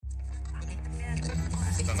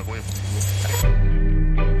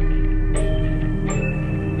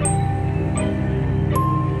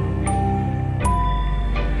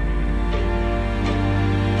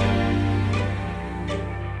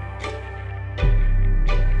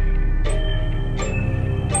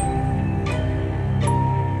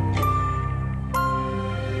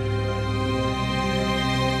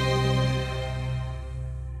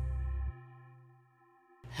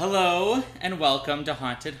Hello, and welcome to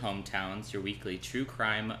Haunted Hometowns, your weekly true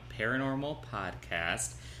crime paranormal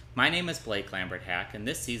podcast. My name is Blake Lambert-Hack, and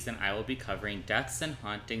this season I will be covering deaths and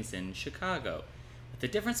hauntings in Chicago, with a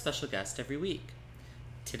different special guest every week.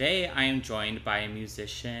 Today I am joined by a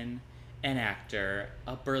musician, an actor,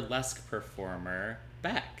 a burlesque performer,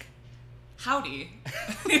 Beck. Howdy.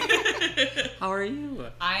 How are you?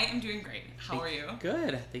 I am doing great. How are you?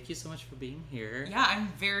 Good. Thank you so much for being here. Yeah, I'm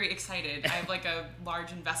very excited. I have like a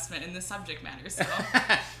large investment in the subject matter, so.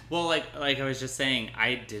 Well, like I was just saying,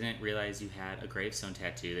 I didn't realize you had a gravestone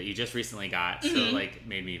tattoo that you just recently got, so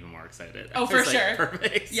made me even more excited. Oh, for sure.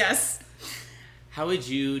 Perfect. Yes. How would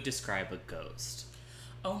you describe a ghost?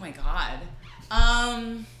 Oh my god.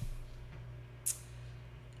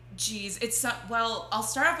 Geez, well, I'll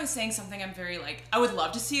start off by saying something I'm very, I would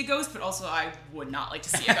love to see a ghost, but also I would not like to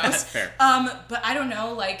see a ghost. Fair. But I don't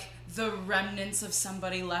know, the remnants of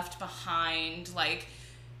somebody left behind,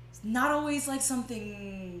 not always,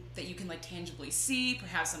 something that you can, tangibly see,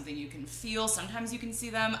 perhaps something you can feel, sometimes you can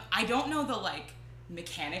see them. I don't know the,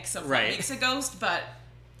 mechanics of what makes a ghost, but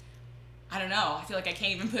I don't know. I feel like I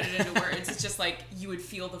can't even put it into words. It's just, you would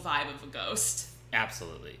feel the vibe of a ghost.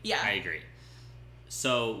 Absolutely. Yeah. I agree.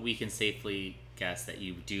 So we can safely guess that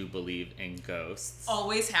you do believe in ghosts.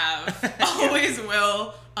 Always have. Always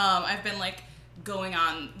will. I've been going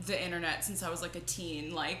on the internet since I was a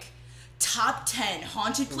teen, top 10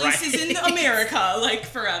 haunted places in America,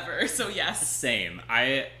 forever. So yes. Same.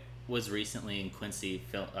 I was recently in Quincy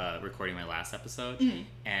recording my last episode,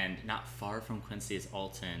 and not far from Quincy is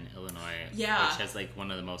Alton, Illinois, which has one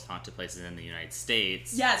of the most haunted places in the United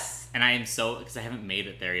States. Yes. And I am because I haven't made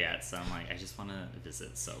it there yet, so I'm I just want to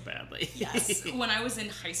visit so badly. Yes. When I was in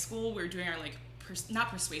high school, we were doing our not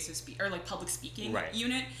persuasive speech, or public speaking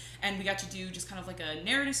unit, and we got to do just kind of a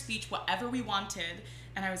narrative speech, whatever we wanted.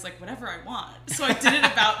 And I was whatever I want. So I did it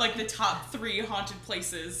about the top 3 haunted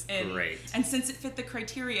places. Great. And since it fit the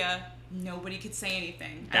criteria, nobody could say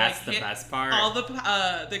anything. That's the best part. All the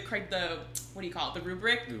what do you call it? The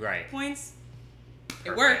rubric points. Perfect.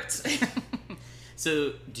 It worked.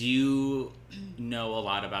 So do you know a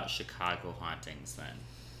lot about Chicago hauntings then?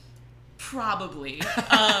 Probably.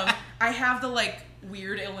 I have the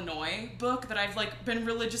Weird Illinois book that I've been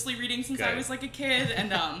religiously reading since I was a kid,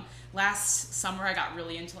 and last summer I got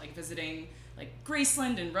really into visiting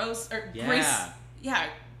Graceland and Rose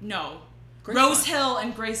Hill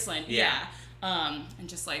and Graceland. Yeah. And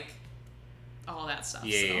just all that stuff.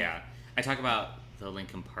 Yeah. I talk about the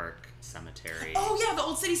Lincoln Park Cemetery. Oh yeah, the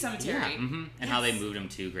Old City Cemetery. Yeah. Mm-hmm. And how they moved them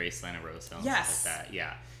to Graceland and Rose Hill and stuff like that.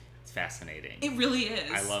 Yeah. It's fascinating. It really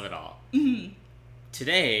is. I love it all. Mm-hmm.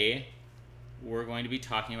 Today, we're going to be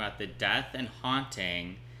talking about the death and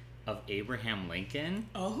haunting of Abraham Lincoln.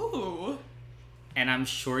 Oh. And I'm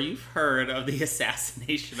sure you've heard of the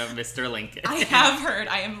assassination of Mr. Lincoln. I have heard.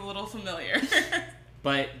 I am a little familiar.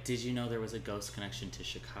 But did you know there was a ghost connection to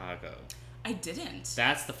Chicago? I didn't.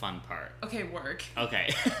 That's the fun part. Okay, work. Okay.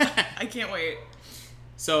 I can't wait.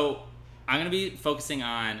 So, I'm going to be focusing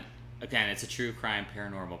on, again, it's a true crime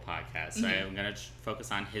paranormal podcast, so I'm going to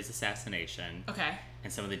focus on his assassination. Okay.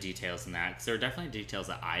 And some of the details in that. Because there are definitely details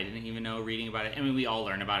that I didn't even know reading about it. I mean, we all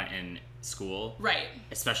learn about it in school. Right.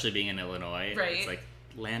 Especially being in Illinois. Right. It's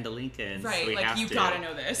land of Lincoln. Right, you gotta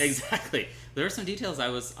know this. Exactly. There were some details I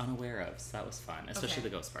was unaware of, so that was fun. Especially the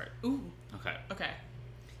ghost part. Ooh. Okay.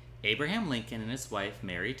 Abraham Lincoln and his wife,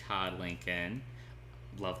 Mary Todd Lincoln,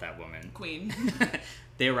 love that woman. Queen.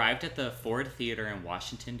 They arrived at the Ford Theater in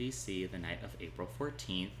Washington, D.C. the night of April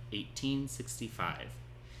 14th, 1865,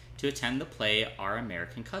 to attend the play Our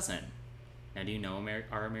American Cousin. Now, do you know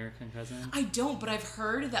Our American Cousin? I don't, but I've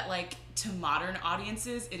heard that, to modern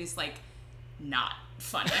audiences, it is, not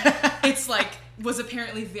funny. It's, was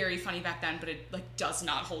apparently very funny back then, but it, does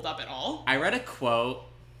not hold up at all. I read a quote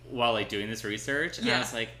while, doing this research, and I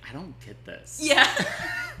was I don't get this. Yeah.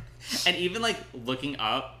 And even, looking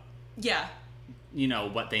up... Yeah.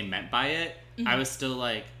 What they meant by it, I was still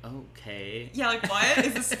okay. Yeah, what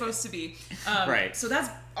is this supposed to be? Right. So that's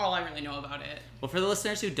all I really know about it. Well, for the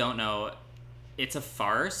listeners who don't know, it's a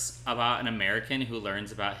farce about an American who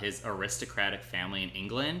learns about his aristocratic family in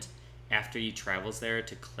England after he travels there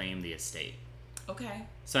to claim the estate. Okay.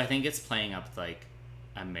 So I think it's playing up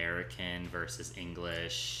American versus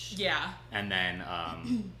English. Yeah. And then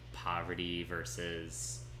poverty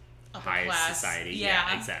versus Upper high class. society.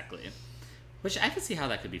 Yeah. Exactly. Which I could see how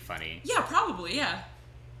that could be funny. Yeah, probably, yeah.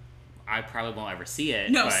 I probably won't ever see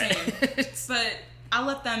it. No, but same. But I'll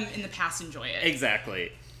let them in the past enjoy it.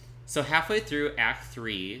 Exactly. So halfway through Act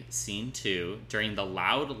 3, Scene 2, during the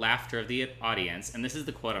loud laughter of the audience, and this is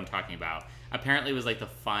the quote I'm talking about, apparently it was like the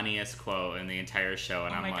funniest quote in the entire show,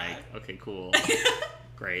 and Oh I'm my like, God. okay, cool.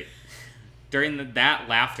 Great. During that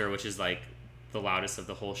laughter, which is like the loudest of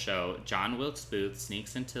the whole show, John Wilkes Booth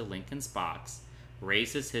sneaks into Lincoln's box,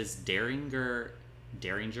 raises his Derringer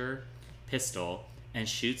pistol, and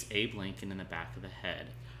shoots Abe Lincoln in the back of the head.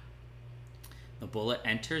 The bullet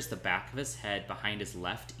enters the back of his head behind his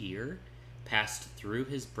left ear, passed through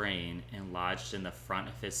his brain, and lodged in the front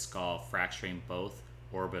of his skull, fracturing both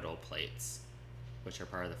orbital plates, which are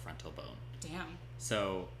part of the frontal bone. Damn.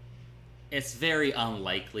 So, it's very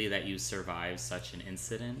unlikely that you survive such an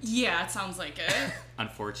incident. Yeah, it sounds like it.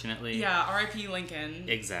 Unfortunately. Yeah, R.I.P. Lincoln.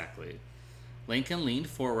 Exactly. Lincoln leaned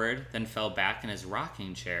forward, then fell back in his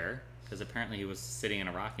rocking chair, because apparently he was sitting in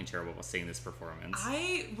a rocking chair while seeing this performance.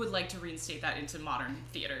 I would like to reinstate that into modern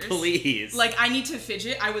theaters. Please. Like, I need to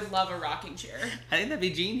fidget. I would love a rocking chair. I think that'd be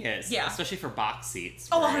genius. Yeah. Especially for box seats.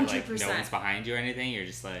 Oh, where, 100%. Like, no one's behind you or anything. You're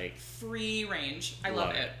just like... Free range. I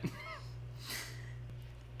love it.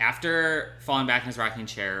 After falling back in his rocking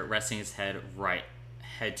chair, resting his head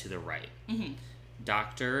to the right,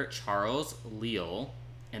 Dr. Charles Leal,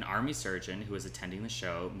 an army surgeon who was attending the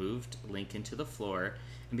show, moved Lincoln to the floor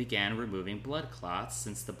and began removing blood clots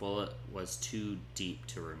since the bullet was too deep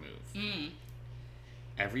to remove.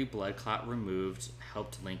 Every blood clot removed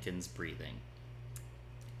helped Lincoln's breathing.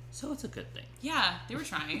 So it's a good thing. Yeah, they were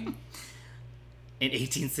trying. In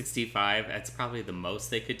 1865, that's probably the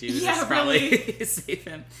most they could do Yeah, to probably really. save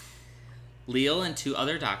him. Leal and 2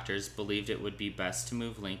 other doctors believed it would be best to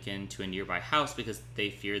move Lincoln to a nearby house because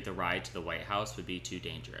they feared the ride to the White House would be too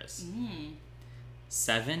dangerous.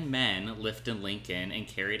 7 men lifted Lincoln and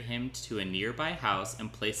carried him to a nearby house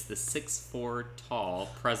and placed the 6'4" tall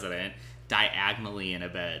president diagonally in a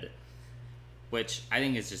bed. Which I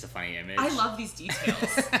think is just a funny image. I love these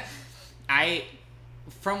details.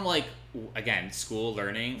 From, like, again, school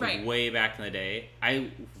learning, like, Right. way back in the day, I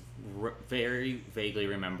very vaguely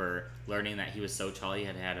remember learning that he was so tall he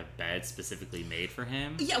had a bed specifically made for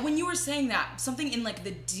him. Yeah, when you were saying that, something in, like,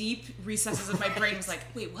 the deep recesses of my brain was like,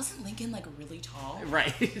 wait, wasn't Lincoln, like, really tall?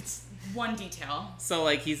 Right. One detail. So,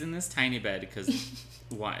 like, he's in this tiny bed because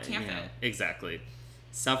why? Can't fit. Exactly.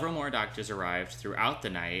 Several more doctors arrived throughout the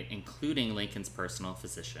night, including Lincoln's personal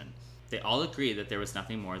physician. They all agreed that there was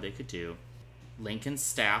nothing more they could do. Lincoln's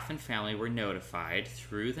staff and family were notified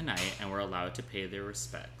through the night and were allowed to pay their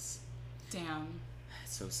respects. Damn.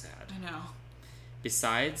 It's so sad. I know.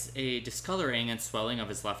 Besides a discoloring and swelling of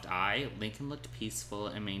his left eye, Lincoln looked peaceful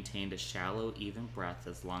and maintained a shallow, even breath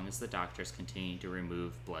as long as the doctors continued to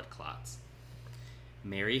remove blood clots.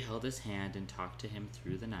 Mary held his hand and talked to him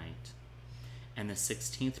through the night. And the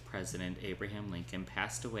 16th president, Abraham Lincoln,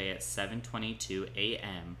 passed away at 7:22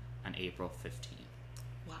 a.m. on April 15th.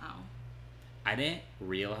 Wow. I didn't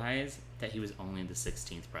realize that he was only the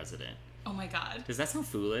 16th president. Oh my god. Does that sound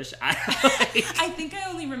foolish? I think I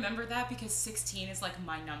only remember that because 16 is like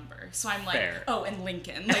my number. So I'm like, Fair. oh, and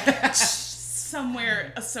Lincoln. Like,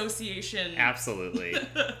 somewhere association. Absolutely.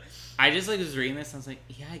 I just was reading this and I was like,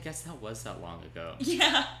 yeah, I guess that was that long ago.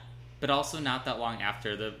 Yeah. But also not that long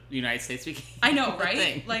after the United States became I know, a right?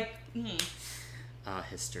 thing. Like,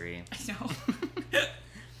 History. I know.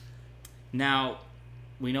 Now,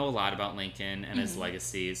 we know a lot about Lincoln and his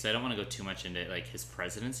legacy, so I don't want to go too much into like his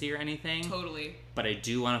presidency or anything. Totally. But I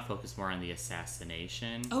do want to focus more on the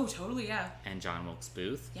assassination Oh, totally, yeah. and John Wilkes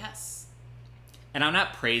Booth. Yes. And I'm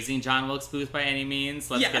not praising John Wilkes Booth by any means.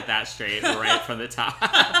 Let's Yeah. get that straight right from the top.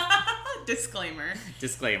 Disclaimer.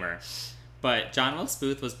 Disclaimer. But John Wilkes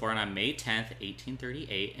Booth was born on May 10th,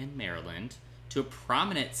 1838 in Maryland to a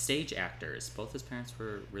prominent stage actors. Both his parents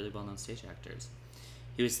were really well-known stage actors.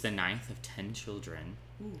 He was the 9th of 10 children.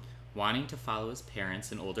 Ooh. Wanting to follow his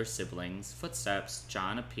parents and older siblings' footsteps,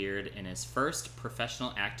 John appeared in his first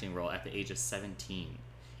professional acting role at the age of 17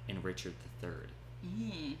 in Richard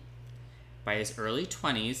III. By his early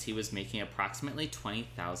 20s, he was making approximately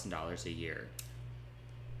 $20,000 a year.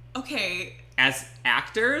 Okay. As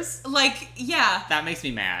actors, Like, yeah. that makes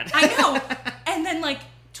me mad. I know. And then, like,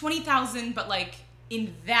 20,000, but, like,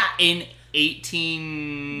 in that. In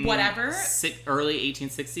 18... Whatever. Early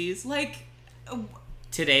 1860s. Like,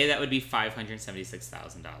 Today, that would be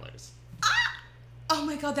 $576,000. oh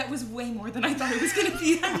my god, that was way more than I thought it was going to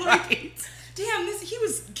be. I'm like, Right. damn, he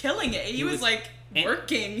was killing it. He was like,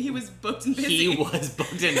 working. He was booked and busy. He was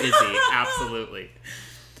booked and busy, absolutely.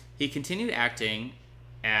 He continued acting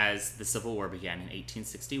as the Civil War began in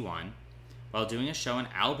 1861. While doing a show in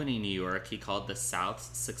Albany, New York, he called the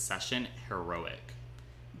South's secession heroic.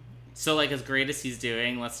 So, like, as great as he's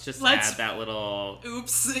doing, let's add that little...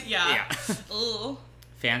 Oops, yeah. Ugh.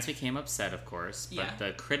 Fans became upset, of course, but Yeah.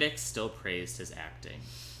 the critics still praised his acting.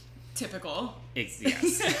 Typical.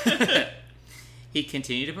 Yes. He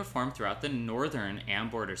continued to perform throughout the northern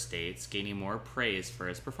and border states, gaining more praise for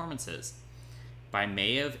his performances. By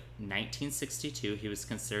May of 1962, he was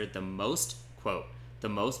considered the most, quote, the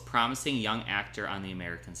most promising young actor on the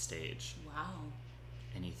American stage. Wow.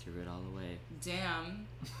 And he threw it all away. Damn.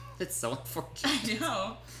 It's so unfortunate. I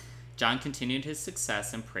know. John continued his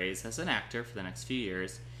success and praise as an actor for the next few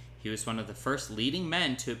years. He was one of the first leading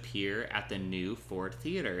men to appear at the new Ford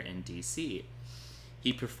Theater in D.C.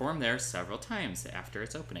 He performed there several times after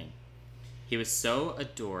its opening. He was so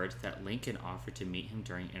adored that Lincoln offered to meet him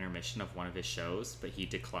during intermission of one of his shows, but he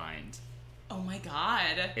declined. Oh my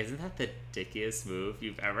god. Isn't that the dickiest move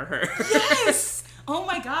you've ever heard? Yes! Oh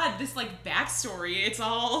my god, this, like, backstory, it's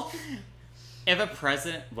all... If a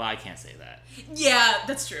president... Well, I can't say that. Yeah,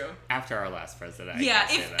 that's true. After our last president, I Yeah,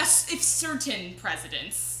 can't say that. if certain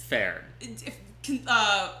presidents... Fair.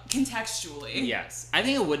 Contextually. Yes. I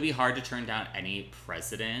think it would be hard to turn down any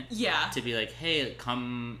president. Yeah. To be like, hey,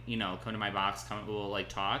 come to my box, we'll, like,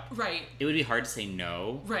 talk. Right. It would be hard to say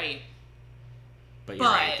no. Right. But you're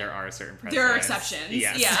right, there are certain presidents. There are exceptions.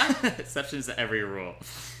 Yes. Yeah. Exceptions to every rule.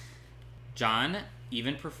 John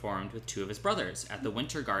even performed with two of his brothers at the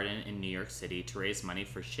Winter Garden in New York City to raise money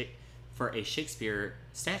for a Shakespeare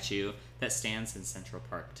statue that stands in Central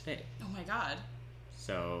Park today. Oh my god.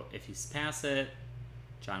 So, if you pass it,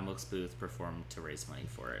 John Wilkes Booth performed to raise money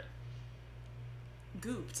for it.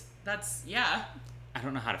 Gooped. That's, yeah. I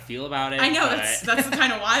don't know how to feel about it. I know, but... that's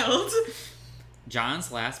kind of wild.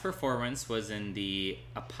 John's last performance was in The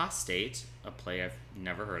Apostate, a play I've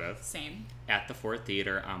never heard of. Same. At the Ford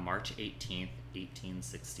Theater on March 18th,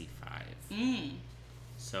 1865.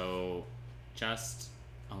 So, just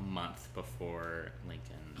a month before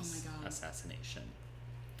Lincoln's assassination.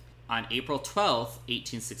 On April 12th,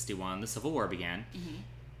 1861, the Civil War began. Mm-hmm.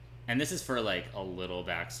 And this is for, like, a little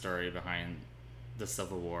backstory behind the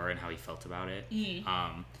Civil War and how he felt about it.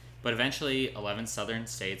 Mm-hmm. But eventually, 11 southern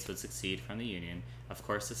states would secede from the Union. Of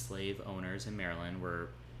course, the slave owners in Maryland were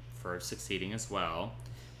for succeeding as well.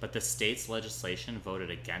 But the state's legislation voted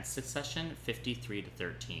against secession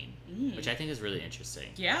 53-13, which I think is really interesting.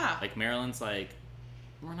 Yeah. Like, Maryland's like,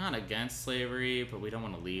 we're not against slavery, but we don't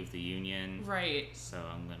want to leave the Union. Right. So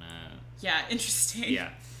I'm gonna... Yeah, interesting.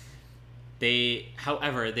 Yeah.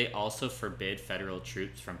 However, they also forbid federal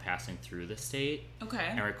troops from passing through the state. Okay.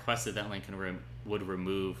 And requested that Lincoln would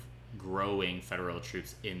remove growing federal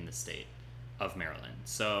troops in the state of Maryland.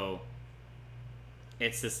 So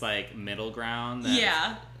it's this, like, middle ground.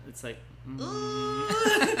 Yeah. It's like...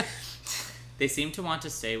 They seem to want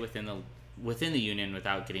to stay within the Union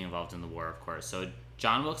without getting involved in the war, of course. So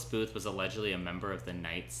John Wilkes Booth was allegedly a member of the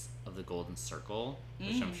Knights of the Golden Circle,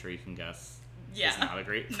 which I'm sure you can guess is not a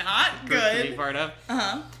great group to be part of.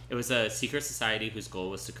 Uh-huh. It was a secret society whose goal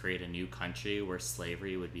was to create a new country where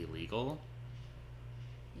slavery would be legal.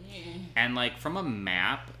 Yeah. And, like, from a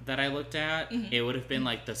map that I looked at, it would have been,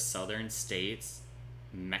 like, the southern states,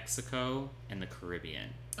 Mexico, and the Caribbean.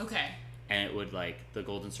 Okay. And it would, like, the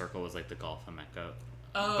Golden Circle was, like, the Gulf of Mexico.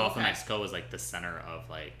 Oh, Gulf of Mexico was, like, the center of,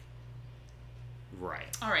 like...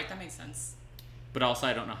 Right. All right, that makes sense. But also,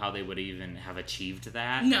 I don't know how they would even have achieved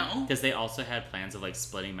that. No. Because they also had plans of, like,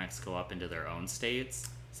 splitting Mexico up into their own states.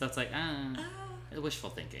 So it's like, wishful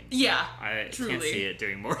thinking. Yeah, I truly can't see it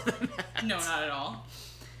doing more than that. No, not at all.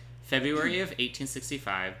 February of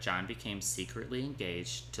 1865, John became secretly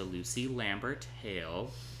engaged to Lucy Lambert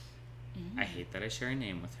Hale. I hate that I share a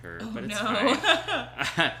name with her, but it's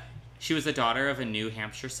fine. She was the daughter of a New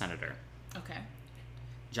Hampshire senator. Okay.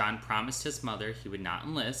 John promised his mother he would not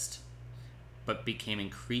enlist, but became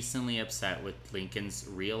increasingly upset with Lincoln's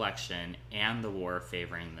re-election and the war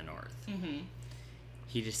favoring the North. Mm-hmm.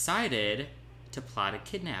 He decided to plot a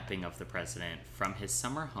kidnapping of the president from his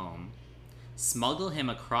summer home, smuggle him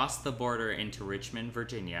across the border into Richmond,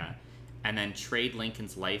 Virginia, and then trade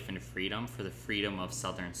Lincoln's life and freedom for the freedom of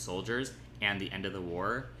Southern soldiers and the end of the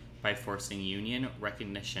war by forcing Union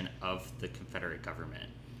recognition of the Confederate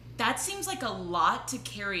government. That seems like a lot to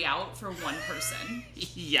carry out for one person.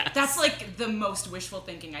 Yes. That's, like, the most wishful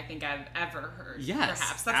thinking I think I've ever heard. Yes,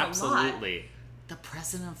 perhaps. That's absolutely. A lot. The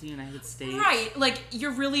President of the United States. Right. Like,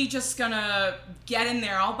 you're really just gonna get in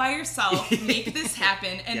there all by yourself, make this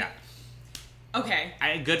happen, and... Yeah. Okay.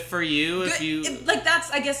 Good for you if you like that's,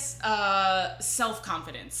 I guess,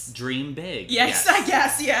 self-confidence. dream big. Yes, I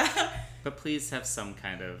guess, yeah. But please have some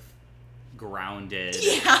kind of grounded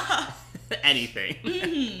anything.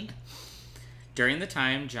 Mm-hmm. During the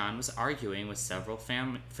time, John was arguing with several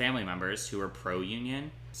family members who were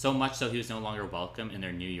pro-union, so much so he was no longer welcome in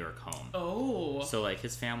their New York home. Oh. So, like,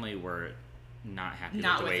 his family were not happy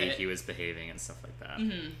with the way he was behaving and stuff like that.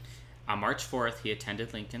 Mm-hmm. On March 4th, he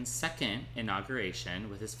attended Lincoln's second inauguration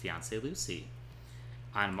with his fiancée, Lucy.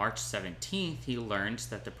 On March 17th, he learned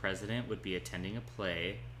that the president would be attending a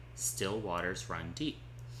play, Still Waters Run Deep,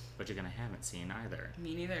 which again, I haven't seen either.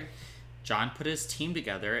 Me neither. John put his team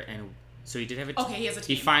together, and so he did have a team. Okay, he has a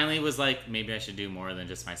team. He finally was like, maybe I should do more than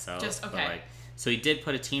just myself. Okay. But so he did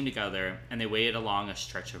put a team together, and they waited along a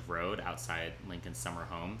stretch of road outside Lincoln's summer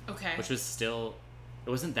home. Okay. Which was still, it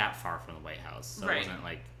wasn't that far from the White House. So right.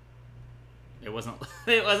 It wasn't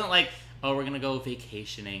like, oh, we're going to go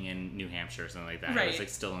vacationing in New Hampshire or something like that. Right. It was like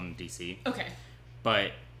still in D.C. Okay.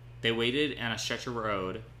 But they waited on a stretch of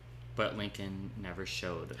road, but Lincoln never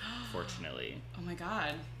showed, fortunately. Oh my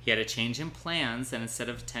God. He had a change in plans, and instead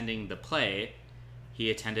of attending the play,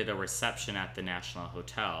 he attended a reception at the National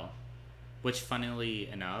Hotel, which, funnily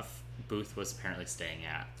enough, Booth was apparently staying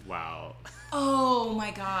at. Wow. Oh my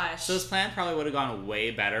gosh. So his plan probably would have gone way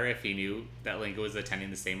better if he knew that Lincoln was attending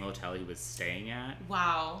the same hotel he was staying at.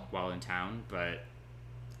 Wow. While in town, but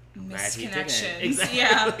I'm glad he Misconnections. didn't.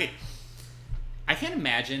 Exactly. Yeah. I can't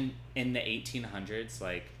imagine in the 1800s,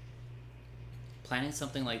 like, planning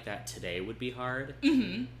something like that today would be hard.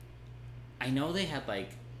 Mm-hmm. I know they had, like,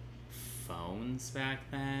 phones back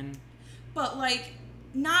then. But, like,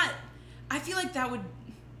 not... I feel like that would...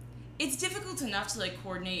 It's difficult enough to, like,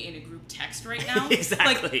 coordinate in a group text right now.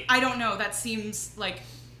 Exactly. Like, I don't know. That seems, like...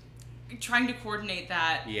 Trying to coordinate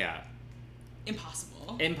that... Yeah.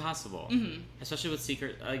 Impossible. Mm-hmm. Especially with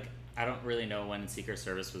Secret... Like, I don't really know when Secret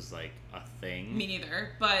Service was, like, a thing. Me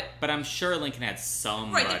neither, but... But I'm sure Lincoln had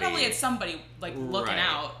somebody... Right, they probably had somebody, like, looking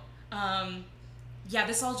right. out. Yeah,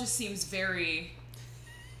 this all just seems very...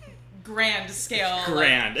 grand scale,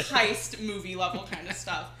 grand. Like, heist movie level kind of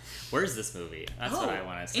stuff. Where's this movie? That's what I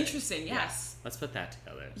want to say. Interesting, yes. Let's put that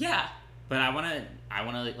together. Yeah. But I want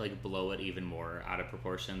to like blow it even more out of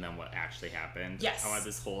proportion than what actually happened. Yes. I want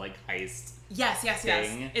this whole like heist. Yes.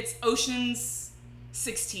 thing. It's Ocean's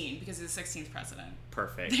 16 because he's the 16th president.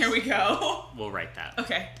 Perfect. There we go. We'll write that.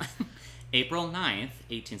 Okay. April 9th,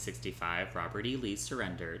 1865, Robert E. Lee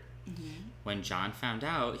surrendered. Mm-hmm. When John found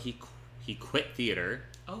out, he quit theater.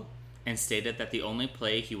 Oh. And stated that the only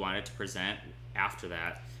play he wanted to present after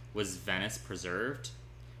that was Venice Preserved,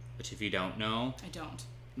 which, if you don't know... I don't.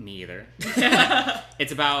 Me either.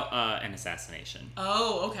 It's about an assassination.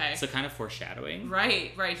 Oh, okay. So kind of foreshadowing.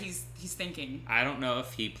 Right. He's thinking. I don't know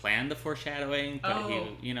if he planned the foreshadowing, but he,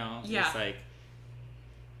 he's like...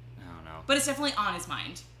 I don't know. But it's definitely on his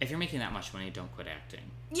mind. If you're making that much money, don't quit acting.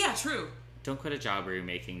 Yeah, true. Don't quit a job where you're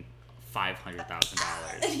making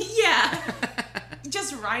 $500,000. Yeah.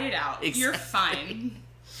 Just write it out. Exactly. You're fine.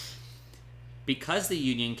 Because the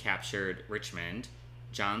Union captured Richmond,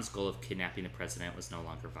 John's goal of kidnapping the president was no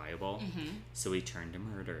longer viable, so he turned to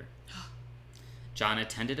murder. John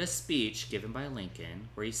attended a speech given by Lincoln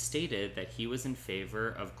where he stated that he was in favor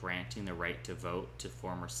of granting the right to vote to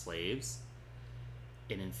former slaves.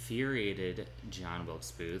 It infuriated John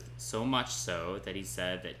Wilkes Booth, so much so that he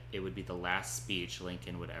said that it would be the last speech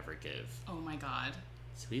Lincoln would ever give. Oh my God.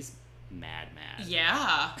 So he's mad.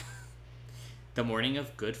 Yeah. The morning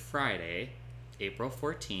of Good Friday, April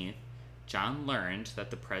 14th, John learned that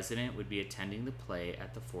the president would be attending the play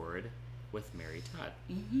at the Ford with Mary Todd,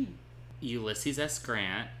 Ulysses S.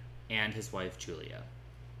 Grant, and his wife Julia.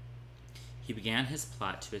 He began his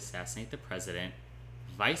plot to assassinate the president,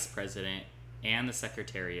 vice president, and the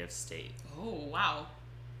Secretary of State. Oh, wow.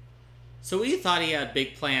 So we thought he had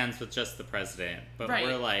big plans with just the president, but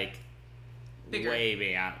we're like bigger. Way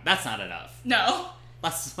beyond. That's not enough. No.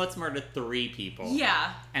 Let's murder 3 people.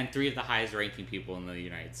 Yeah. And 3 of the highest ranking people in the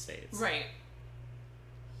United States. Right.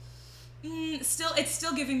 It's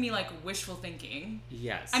still giving me like wishful thinking.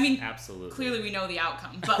 Yes. I mean, absolutely. Clearly we know the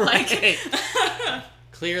outcome, but like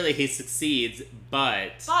clearly he succeeds,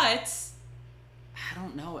 but I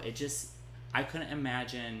don't know. I couldn't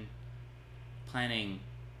imagine planning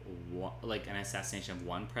like an assassination of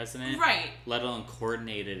one president, right? Let alone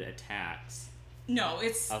coordinated attacks. No,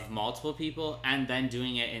 it's of multiple people, and then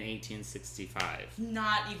doing it in 1865.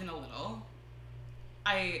 Not even a little.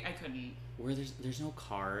 I couldn't. Where there's no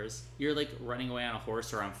cars. You're like running away on a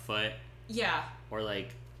horse or on foot. Yeah. Or like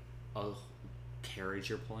a carriage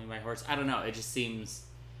you're pulling by horse. I don't know. It just seems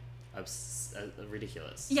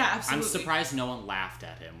ridiculous. Yeah, absolutely. I'm surprised no one laughed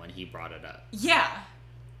at him when he brought it up. Yeah.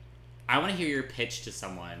 I want to hear your pitch to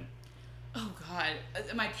someone. Oh God,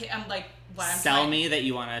 I'm like, what? Sell me that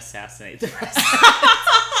you want to assassinate the president.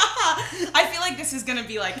 I feel like this is gonna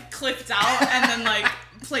be like clipped out and then like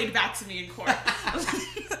played back to me in court.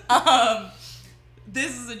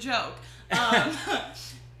 This is a joke.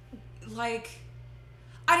 Like,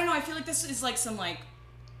 I don't know. I feel like this is like some like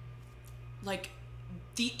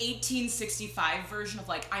the 1865 version of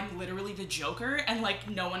like, I'm literally the Joker and like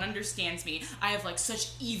no one understands me. I have like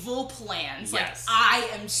such evil plans. Yes. Like I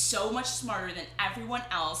am so much smarter than everyone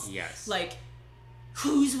else. Yes. Like,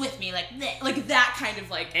 who's with me? Like that kind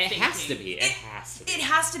of like it thinking. has to be. It has to be. It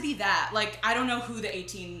has to be that. Like, I don't know who the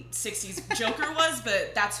 1860s Joker was,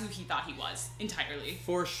 but that's who he thought he was entirely.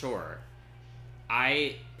 For sure.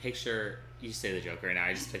 I picture, you say the Joker, and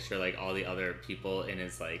I just picture like all the other people in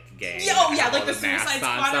his like gang. Oh yeah, like all the Suicide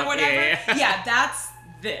Squad or stuff. whatever. Yeah. Yeah, that's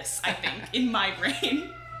this, I think, in my brain.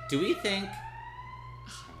 Do we think...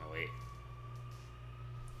 Oh, wait.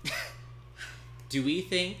 Do we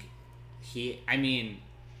think I mean,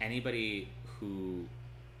 anybody who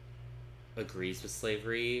agrees with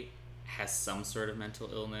slavery has some sort of mental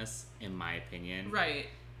illness, in my opinion. Right.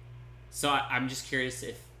 So I'm just curious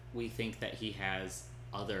if we think that he has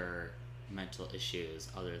other mental issues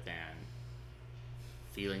other than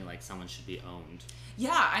feeling like someone should be owned.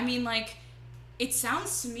 Yeah, I mean, like, it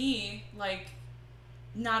sounds to me like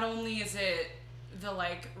not only is it the,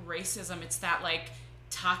 like, racism, it's that, like,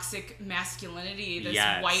 toxic masculinity, this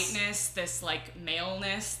yes. whiteness, this, like,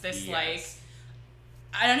 maleness, this, yes. like,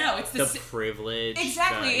 I don't know, it's the privilege.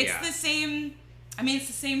 Exactly, it's the same, I mean, it's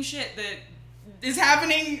the same shit that is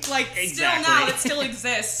happening, like, still now, it still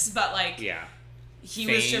exists, but, like, yeah. He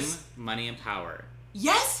Fame, was just... money, and power.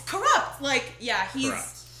 Yes, corrupt! Like, yeah,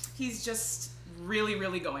 he's just really,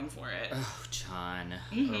 really going for it. Oh, John.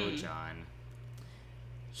 Mm-hmm. Oh, John.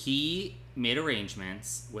 He made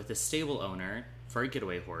arrangements with a stable owner for a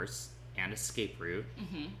getaway horse and escape route.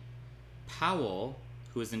 Mm-hmm. Powell,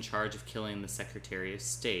 who was in charge of killing the Secretary of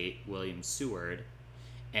State, William Seward,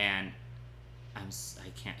 and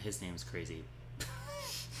his name's crazy.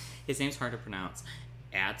 His name's hard to pronounce.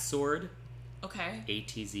 Atzord. Okay.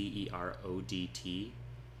 Atzerott.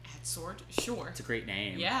 Atzord? Sure. It's a great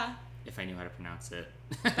name. Yeah. If I knew how to pronounce it.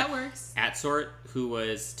 That works. Atzort, who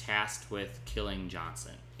was tasked with killing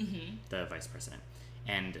Johnson, mm-hmm. the vice president.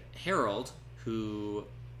 And Harold, who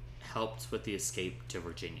helped with the escape to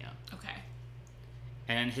Virginia. Okay.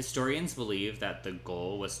 And historians believe that the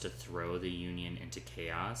goal was to throw the Union into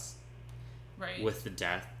chaos. Right. With the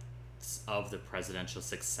deaths of the presidential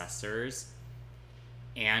successors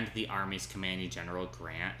and the Army's commanding general,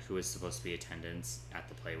 Grant, who was supposed to be attendance at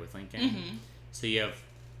the play with Lincoln. Mm-hmm. So you have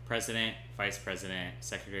president, vice president,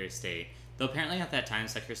 secretary of state. Though apparently at that time,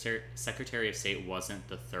 secretary of state wasn't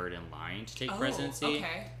the third in line to take presidency.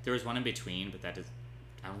 Okay. There was one in between, but I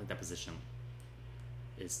don't think that position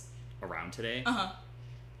is around today. Uh-huh.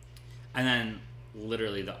 And then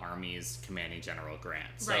literally the Army's commanding general, Grant.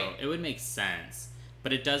 So it would make sense,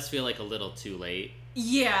 but it does feel like a little too late.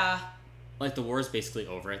 Yeah. Like, the war is basically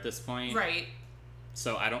over at this point. Right.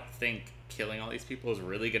 So I don't think killing all these people is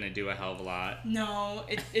really going to do a hell of a lot. No,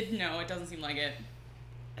 it doesn't seem like it.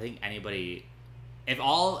 I think anybody... If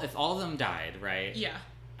all of them died, right? Yeah.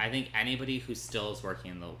 I think anybody who still is working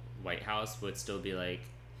in the White House would still be like,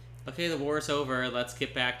 okay, the war's over, let's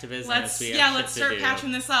get back to business. Let's start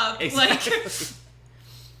patching this up. Exactly.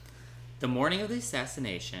 The morning of the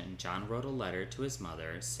assassination, John wrote a letter to his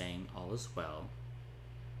mother saying all is well,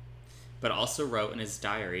 but also wrote in his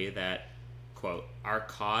diary that, quote, our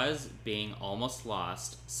cause being almost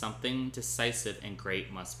lost, something decisive and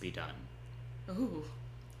great must be done. Ooh.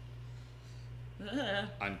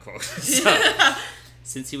 Unquote. So,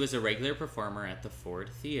 since he was a regular performer at the Ford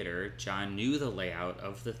Theater, John knew the layout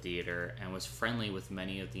of the theater and was friendly with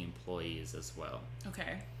many of the employees as well.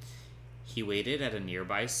 Okay. He waited at a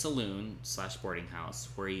nearby saloon/boarding house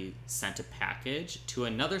where he sent a package to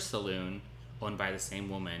another saloon owned by the same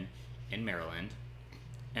woman in Maryland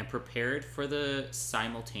and prepared for the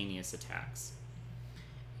simultaneous attacks.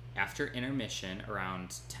 After intermission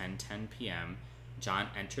around 10:10 p.m., John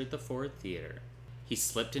entered the Ford Theater. He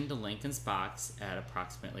slipped into Lincoln's box at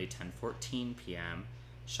approximately 10:14 p.m.,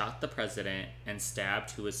 shot the president, and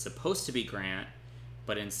stabbed who was supposed to be Grant,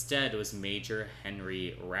 but instead was Major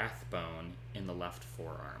Henry Rathbone in the left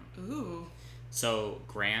forearm. Ooh. So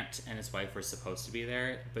Grant and his wife were supposed to be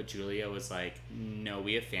there, but Julia was like, no,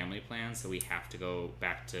 we have family plans, so we have to go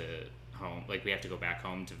back to home. Like, we have to go back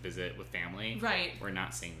home to visit with family. Right. We're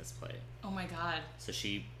not seeing this play. Oh my God. So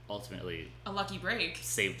she ultimately A lucky break.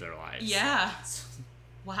 saved their lives. Yeah.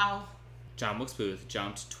 Wow. John Wilkes Booth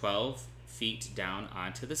jumped 12 feet down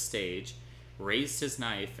onto the stage, raised his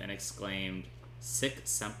knife, and exclaimed, "Sic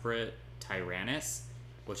semper tyrannis,"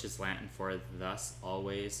 which is Latin for "thus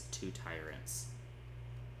always two tyrants."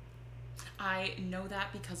 I know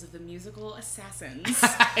that because of the musical Assassins.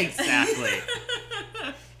 Exactly.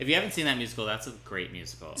 If you haven't seen that musical, that's a great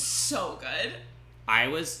musical. So good. I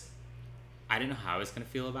didn't know how I was going to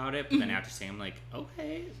feel about it, but then after seeing it, I'm like,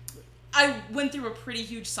 okay. I went through a pretty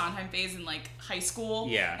huge Sondheim phase in, like, high school.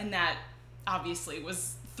 Yeah. And that obviously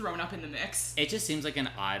was thrown up in the mix. It just seems like an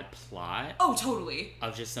odd plot Oh, totally.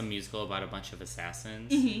 of just a musical about a bunch of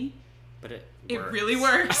assassins. Mm-hmm. But it really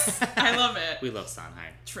works. I love it. We love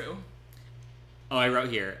Sondheim. True. Oh, I wrote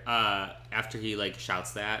here, after he, like,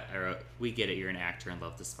 shouts that, I wrote, "We get it, you're an actor and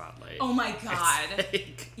love the spotlight." Oh my god.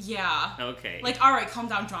 Like, Yeah. okay. Like, alright, calm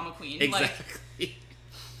down, drama queen. Exactly.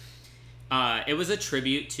 It was a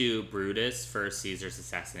tribute to Brutus for Caesar's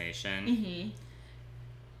assassination. Mm-hmm.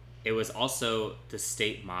 It was also the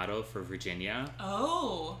state motto for Virginia,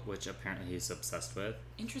 Oh. which apparently he's obsessed with.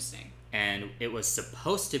 Interesting. And it was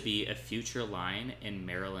supposed to be a future line in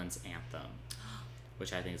Maryland's anthem,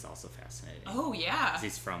 which I think is also fascinating. Oh, yeah. 'Cause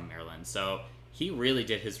he's from Maryland, so he really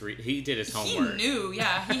did his homework. He knew,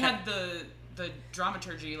 yeah. He had the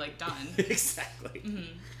dramaturgy, like, done. Exactly.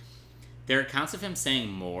 Mm-hmm. There are accounts of him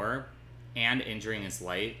saying more and injuring his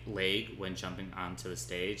leg when jumping onto the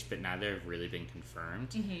stage, but neither have really been confirmed.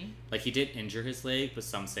 Mm-hmm. Like, he did injure his leg, but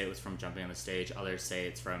some say it was from jumping on the stage. Others say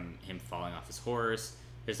it's from him falling off his horse.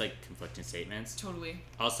 There's, like, conflicting statements. Totally.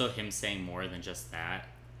 Also, him saying more than just that.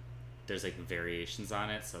 There's, like, variations on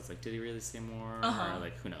it, so it's like, did he really say more? Uh-huh. Or,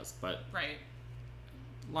 like, who knows? But Right.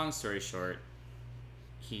 long story short,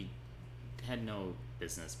 he had no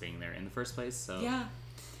business being there in the first place, so... Yeah.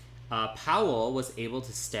 Powell was able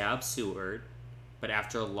to stab Seward, but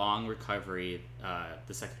after a long recovery,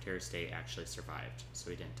 the Secretary of State actually survived, so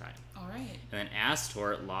he didn't die. All right. And then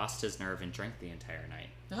Astor lost his nerve and drank the entire night,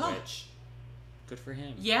 Oh. which, good for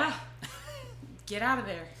him. Yeah. Get out of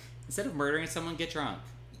there. Instead of murdering someone, get drunk.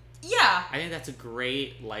 Yeah. I think that's a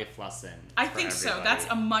great life lesson. I for think so. everybody. That's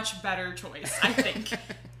a much better choice, I think.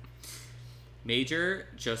 Major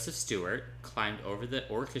Joseph Stewart climbed over the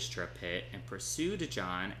orchestra pit and pursued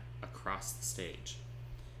John across the stage,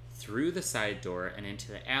 through the side door and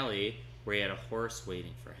into the alley where he had a horse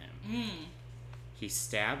waiting for him. He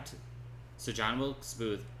stabbed... So John Wilkes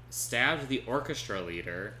Booth stabbed the orchestra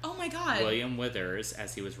leader, Oh my god. William Withers,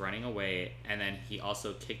 as he was running away, and then he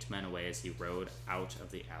also kicked men away as he rode out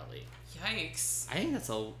of the alley. Yikes. I think that's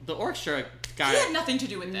the orchestra guy... He had nothing to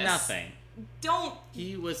do with this. Nothing. Don't...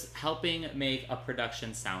 He was helping make a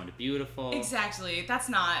production sound beautiful. Exactly. That's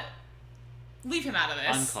not... Leave him out of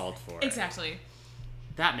this. Uncalled for. Exactly.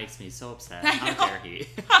 That makes me so upset. I How know. dare he?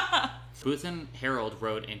 Booth and Harold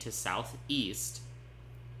rode into southeast,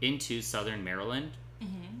 into southern Maryland,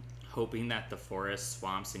 hoping that the forest,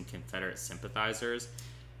 swamps, and Confederate sympathizers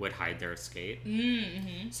would hide their escape.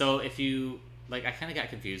 So if you... Like, I kind of got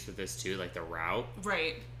confused with this, too, like the route.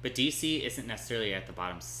 Right. But D.C. isn't necessarily at the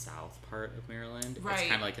bottom south part of Maryland. Right. It's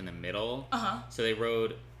kind of like in the middle. Uh-huh. So they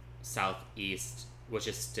rode southeast, which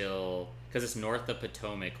is still... Because it's north of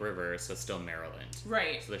Potomac River, so it's still Maryland.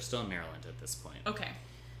 Right. So they're still in Maryland at this point. Okay.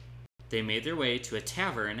 They made their way to a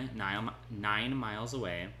tavern 9 miles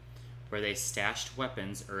away, where they stashed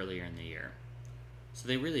weapons earlier in the year. So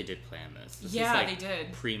they really did plan this. This Yeah, is like they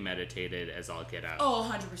did. premeditated as all get out. Oh,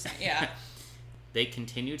 100%. Yeah. They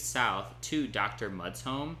continued south to Dr. Mudd's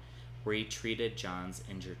home, where he treated John's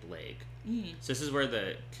injured leg. So this is where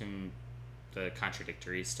the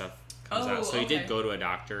contradictory stuff comes out. So he did okay. go to a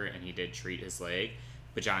doctor, and he did treat his leg,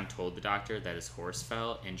 but John told the doctor that his horse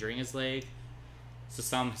fell, injuring his leg. So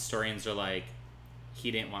some historians are like,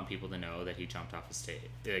 he didn't want people to know that he jumped off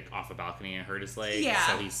off a balcony and hurt his leg. Yeah.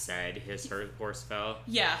 So he said his horse fell.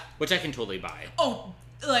 Yeah. Which I can totally buy. Oh,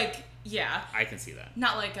 like, yeah. I can see that.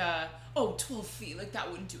 Not like 12 feet, like that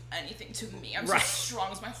wouldn't do anything to me. I'm Right. so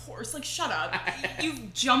strong as my horse. Like, shut up.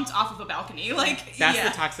 You've jumped off of a balcony. Like, That's yeah.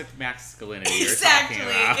 the toxic masculinity Exactly.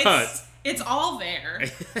 you're talking about. It's all there.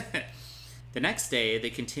 The next day, they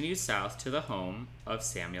continued south to the home of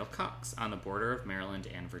Samuel Cox on the border of Maryland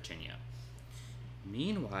and Virginia.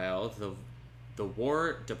 Meanwhile, the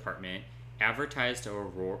War Department advertised a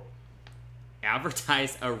reward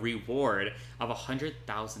of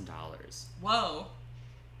 $100,000 Whoa.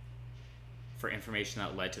 for information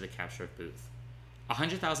that led to the capture of Booth.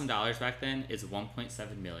 $100,000 back then is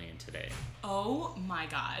 $1.7 million today. Oh my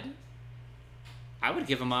god. I would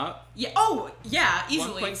give him up. Yeah. Oh, yeah,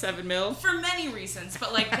 easily. 1.7 mil? For many reasons,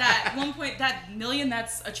 but like that that million,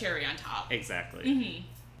 that's a cherry on top. Exactly. Mm-hmm.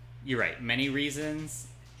 You're right. Many reasons.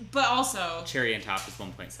 But also... Cherry on top is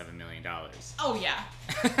 $1.7 million. Oh, yeah.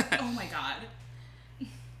 Oh, my God.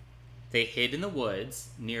 They hid in the woods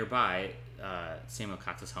nearby Samuel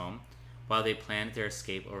Cox's home while they planned their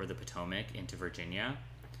escape over the Potomac into Virginia.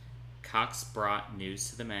 Cox brought news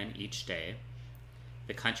to the men each day.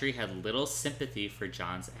 The country had little sympathy for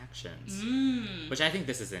John's actions, which I think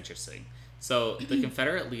this is interesting. So the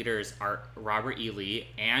Confederate leaders, Robert E. Lee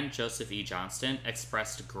and Joseph E. Johnston,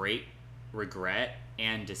 expressed great regret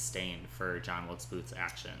and disdain for John Wilkes Booth's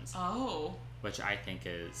actions. Oh. Which I think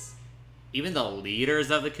is... Even the leaders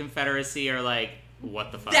of the Confederacy are like,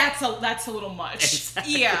 what the fuck? That's a little much.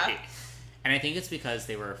 Exactly. Yeah. And I think it's because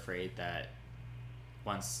they were afraid that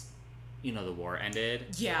once, the war ended,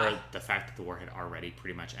 or the fact that the war had already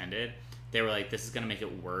pretty much ended, they were like, this is going to make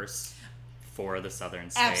it worse for the southern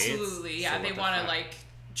states. Absolutely, yeah. So they want to,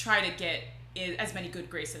 try to get as many good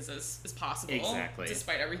graces as possible. Exactly.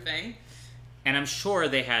 Despite everything. And I'm sure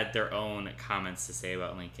they had their own comments to say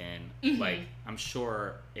about Lincoln. Mm-hmm. Like, I'm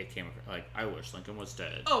sure it came, I wish Lincoln was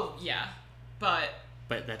dead. Oh, yeah. But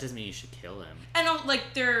that doesn't mean you should kill him. And,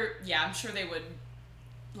 I'm sure they would,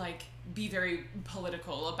 be very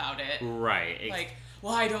political about it. Right.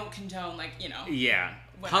 I don't condone, Yeah.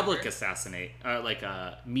 Whatever. Public assassinate,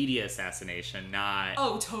 media assassination, not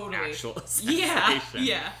totally. Actual assassination.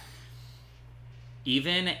 Yeah.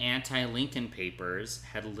 Even anti-Lincoln papers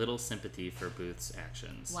had little sympathy for Booth's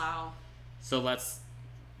actions. Wow. So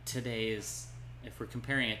if we're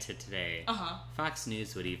comparing it to today, Fox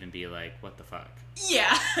News would even be like, what the fuck?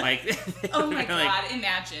 Yeah. Oh my God, like,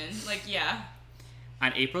 imagine. Yeah.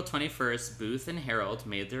 On April 21st, Booth and Harold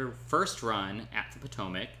made their first run at the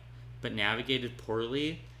Potomac, but navigated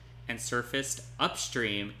poorly and surfaced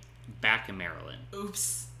upstream back in Maryland.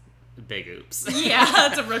 Oops. Big oops. Yeah,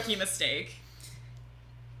 that's a rookie mistake.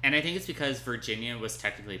 And I think it's because Virginia was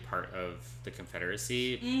technically part of the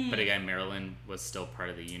Confederacy, but again, Maryland was still part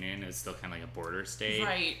of the Union. It was still kind of like a border state.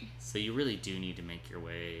 Right. So you really do need to make your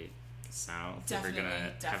way south if you're going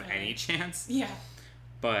to have any chance. Yeah.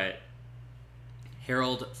 But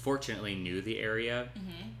Harold fortunately knew the area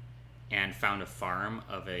and found a farm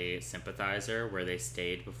of a sympathizer where they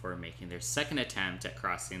stayed before making their second attempt at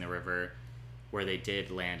crossing the river, where they did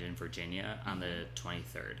land in Virginia on the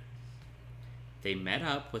 23rd. They met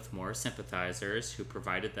up with more sympathizers who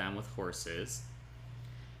provided them with horses.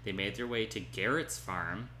 They made their way to Garrett's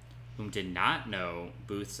farm, whom did not know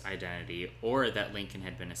Booth's identity or that Lincoln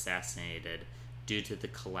had been assassinated due to the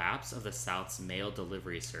collapse of the South's mail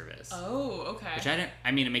delivery service. Oh, okay. Which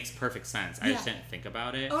it makes perfect sense. I just didn't think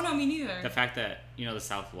about it. Oh, no, me neither. The fact that, the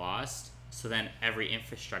South lost, so then every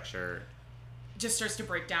infrastructure... just starts to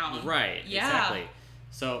break down. Right, yeah. Exactly.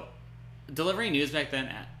 So, delivering news back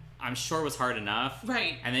then... I'm sure was hard enough.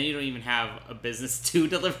 Right. And then you don't even have a business to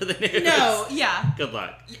deliver the news. No, yeah. Good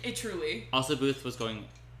luck. It truly. Also, Booth was going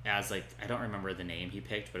as, I don't remember the name he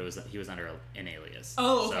picked, but he was under an alias.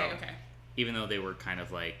 Oh, okay, so, okay. Even though they were kind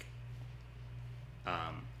of I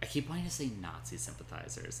keep wanting to say Nazi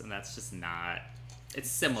sympathizers, and that's just not,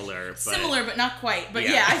 it's similar. Similar, but not quite. But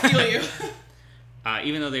yeah I feel you.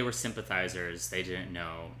 Even though they were sympathizers, they didn't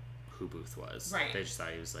know who Booth was. Right. They just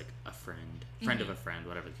thought he was a friend of a friend,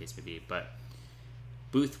 whatever the case may be. But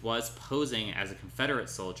Booth was posing as a Confederate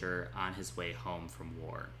soldier on his way home from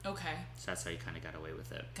war. Okay. So that's how he kind of got away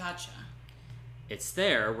with it. Gotcha. It's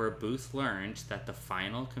there where Booth learned that the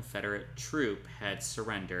final Confederate troop had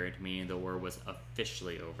surrendered, meaning the war was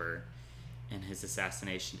officially over, and his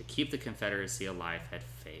assassination to keep the Confederacy alive had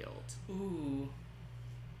failed. Ooh.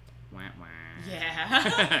 Wah, wah.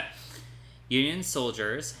 Yeah. Union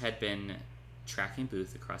soldiers had been tracking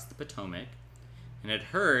Booth across the Potomac and had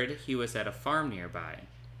heard he was at a farm nearby.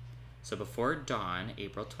 So before dawn,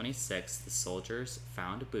 April 26th, the soldiers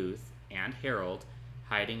found Booth and Harold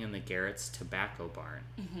hiding in the Garrett's tobacco barn.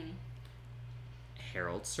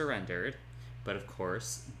 Harold surrendered, but of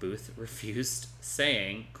course, Booth refused,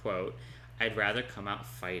 saying, quote, "I'd rather come out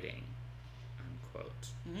fighting," unquote.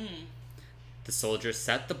 The soldiers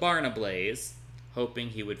set the barn ablaze, hoping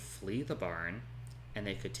he would flee the barn and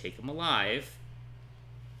they could take him alive.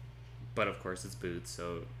 But of course, it's Booth,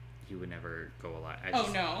 so he would never go alive.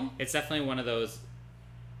 No. It's definitely one of those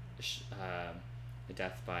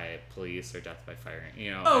death by police or death by firing.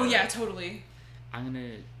 Oh, yeah, totally. I'm going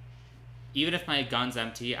to... Even if my gun's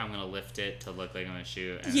empty, I'm going to lift it to look like I'm going to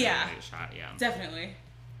shoot. And yeah. I'm gonna get shot. Yeah. Definitely.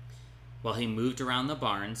 While he moved around the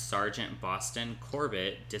barn, Sergeant Boston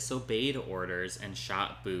Corbett disobeyed orders and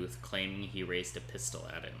shot Booth, claiming he raised a pistol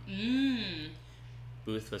at him.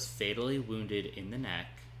 Booth was fatally wounded in the neck,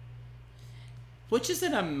 which is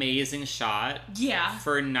an amazing shot Yeah.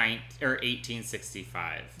 for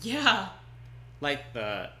 1865. Yeah. Like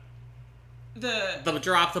the The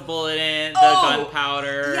drop the bullet in, the Oh,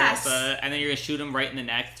 gunpowder, yes. and then you're gonna shoot him right in the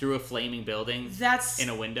neck through a flaming building that's in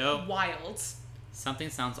a window. wild. Something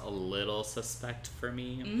sounds a little suspect for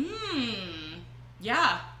me,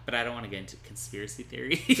 Yeah. but I don't want to get into conspiracy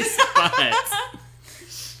theories. But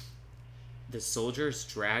the soldiers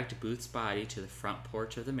dragged Booth's body to the front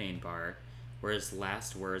porch of the main bar, where his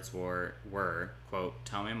last words were quote,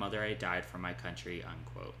 "Tell my mother I died for my country,"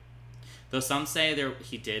 unquote. Though some say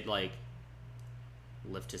he did, like,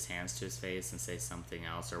 lift his hands to his face and say something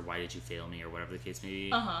else, or "Why did you fail me?" or whatever the case may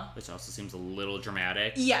be. Which also seems a little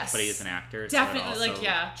dramatic. Yes. But he is an actor, Definitely, so it also like,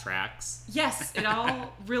 yeah. tracks. Yes, it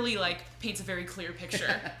all really, like, paints a very clear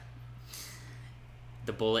picture.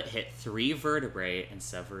 The bullet hit 3 vertebrae and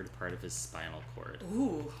severed part of his spinal cord.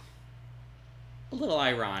 Ooh. A little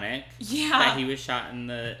ironic. Yeah. That he was shot in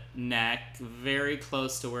the neck, very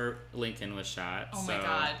close to where Lincoln was shot. Oh my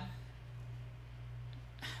god.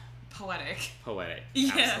 Poetic.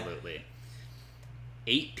 Yeah. Absolutely.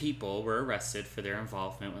 8 people were arrested for their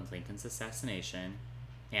involvement with Lincoln's assassination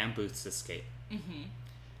and Booth's escape.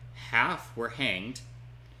 Half were hanged,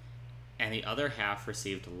 and the other half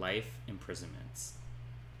received life imprisonments.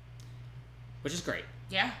 Which is great.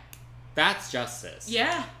 Yeah. That's justice.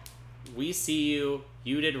 Yeah. We see you,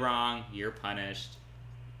 you did wrong, you're punished.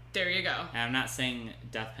 There you go. And I'm not saying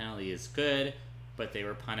death penalty is good, but they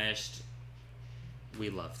were punished. We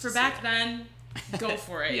love to For see back it. then, go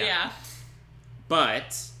for it. Yeah. Yeah.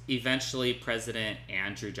 But eventually President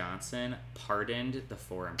Andrew Johnson pardoned the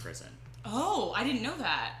 4 in prison. Oh, I didn't know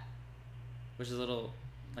that. Which is a little,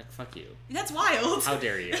 like, fuck you. That's wild. How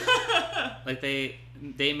dare you? Like, they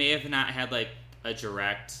may have not had, like, a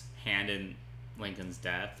direct hand in Lincoln's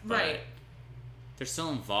death, but Right. they're still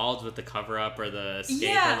involved with the cover-up or the escape.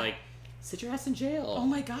 Yeah. Or, like, sit your ass in jail. Oh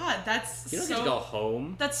my god, that's You don't so... get to go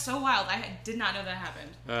home. That's so wild. I did not know that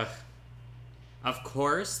happened. Ugh. Of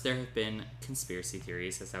course, there have been conspiracy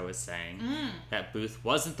theories, as I was saying, that Booth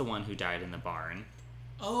wasn't the one who died in the barn.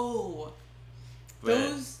 Oh. But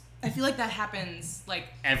Those... I feel like that happens, like...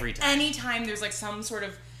 every time. Anytime there's, like, some sort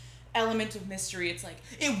of element of mystery, it's like,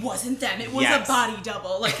 it wasn't them. It was Yes. a body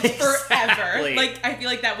double. Like, Exactly. forever. Like, I feel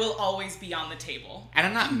like that will always be on the table. And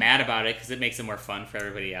I'm not mad about it because it makes it more fun for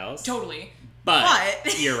everybody else. Totally.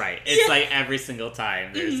 But you're right. It's Yeah. like every single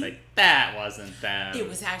time there's like, that wasn't them. It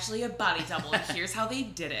was actually a body double, and here's how they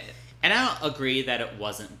did it. And I don't agree that it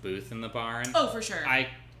wasn't Booth in the barn. Oh, for sure.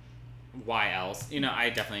 Why else? You know,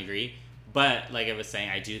 I definitely agree. But like I was saying,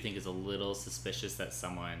 I do think it's a little suspicious that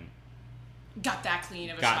someone Got that clean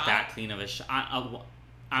of a got shot. that clean of a shot.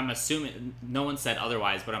 I'm assuming, no one said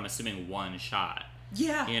otherwise, but I'm assuming one shot.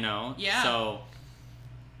 Yeah. You know? Yeah. So,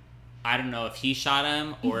 I don't know if he shot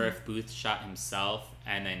him or if Booth shot himself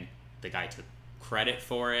and then the guy took credit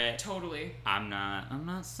for it. Totally. I'm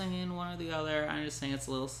not saying one or the other. I'm just saying it's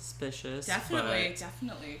a little suspicious. Definitely. But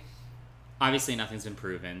Definitely. obviously nothing's been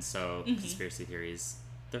proven, so conspiracy theories,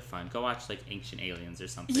 they're fun. Go watch like Ancient Aliens or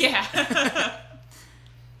something. Yeah.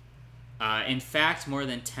 In fact, more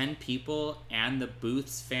than 10 people and the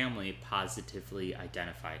Booth's family positively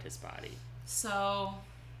identified his body. So...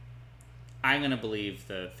 I'm going to believe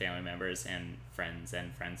the family members and friends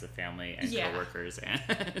of family and Yeah. coworkers. And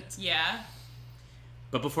Yeah.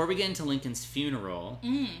 But before we get into Lincoln's funeral,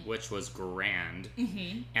 which was grand,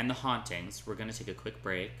 and the hauntings, we're going to take a quick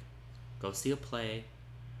break, go see a play,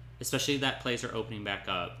 especially that plays are opening back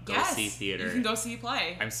up. Go Yes. see theater. You can go see a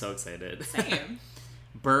play. I'm so excited. Same.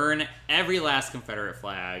 Burn every last Confederate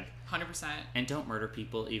flag. 100%. And don't murder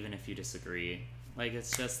people even if you disagree. Like,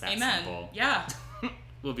 it's just that Amen. simple. Yeah.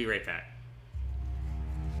 We'll be right back.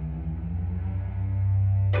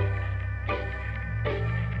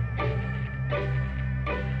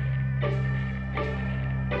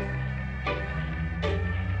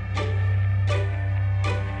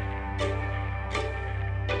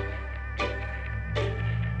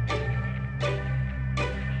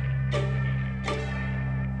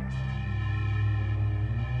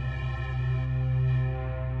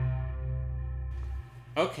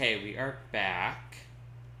 Okay, we are back.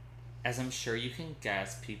 As I'm sure you can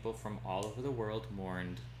guess, people from all over the world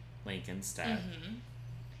mourned Lincoln's death.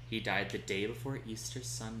 He died the day before Easter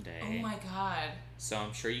Sunday. Oh my god. So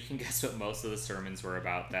I'm sure you can guess what most of the sermons were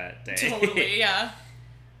about that day. Totally, yeah.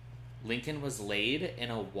 Lincoln was laid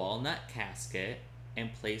in a walnut casket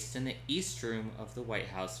and placed in the East Room of the White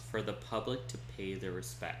House for the public to pay their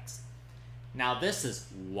respects. Now, this is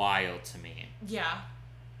wild to me. Yeah.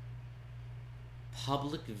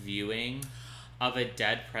 Public viewing of a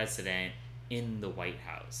dead president in the White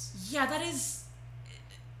House. Yeah, that is...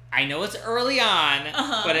 I know it's early on,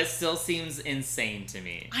 Uh-huh. but it still seems insane to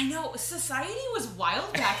me. I know. Society was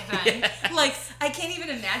wild back then. Yes. Like, I can't even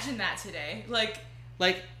imagine that today. Like,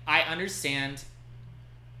 I understand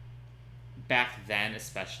back then,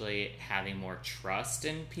 especially having more trust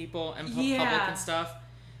in people and public and stuff,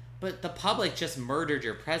 but the public just murdered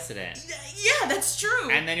your president. yeah, that's true.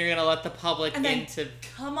 And then you're going to let the public And then, into...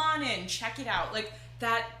 come on in, check it out. Like,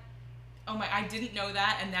 that... Oh my, I didn't know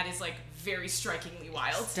that, and that is, like, very strikingly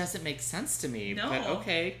wild. It doesn't make sense to me, No. but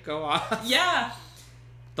okay, go off. Yeah.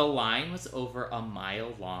 The line was over a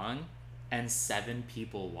mile long and 7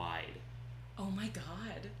 people wide. Oh my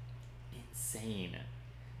god. Insane.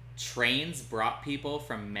 Trains brought people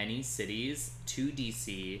from many cities to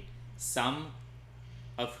DC, some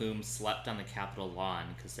of whom slept on the Capitol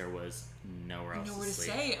lawn because there was nowhere else Nowhere to to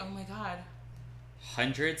sleep. stay. Oh my god.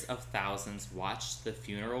 Hundreds of thousands watched the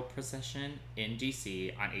funeral procession in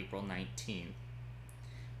DC on April 19th.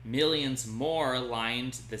 Millions more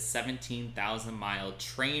lined the 17,000-mile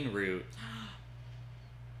train route.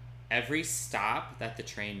 Every stop that the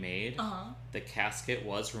train made, the casket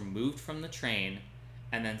was removed from the train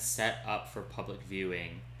and then set up for public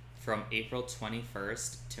viewing from April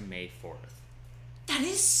 21st to May 4th. That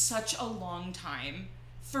is such a long time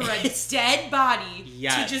for a dead body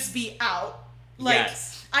Yes. to just be out. Like,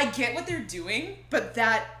 Yes. I get what they're doing, but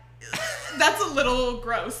that's a little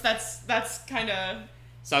gross. That's kind of...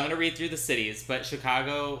 So I'm going to read through the cities, but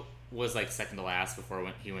Chicago was like second to last before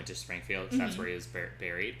he went to Springfield, because that's where he was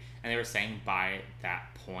buried. And they were saying by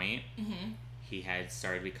that point, he had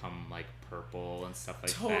started to become like purple and stuff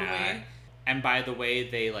like that. And by the way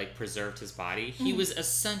they like preserved his body, he was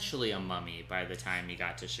essentially a mummy by the time he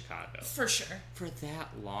got to Chicago. For sure. For that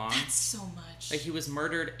long. That's so much. Like he was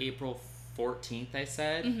murdered April 14th, I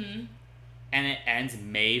said. And it ends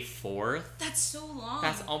May 4th. That's so long.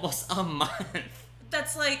 That's almost a month.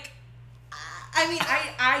 That's like... I mean,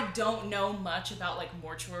 I don't know much about, like,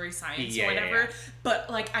 mortuary science or whatever, but,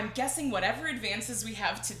 like, I'm guessing whatever advances we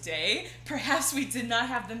have today, perhaps we did not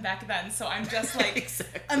have them back then, so I'm just, like,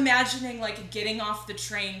 Exactly. imagining, like, getting off the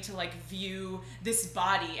train to, like, view this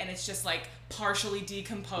body, and it's just, like, partially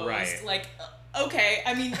decomposed. Right. Like, okay,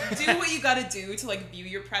 I mean, do what you gotta do to, like, view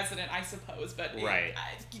your president, I suppose, but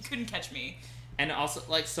you couldn't catch me. And also,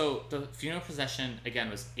 like, so the funeral procession, again,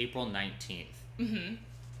 was April 19th.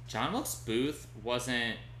 John Wilkes Booth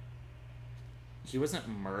wasn't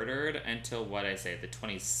murdered until, what I say, the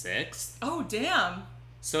 26th? Oh, damn.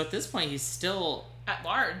 So at this point, he's still... At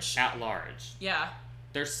large. Yeah.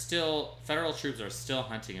 There's still... Federal troops are still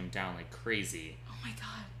hunting him down like crazy. Oh my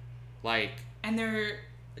god. Like... And they're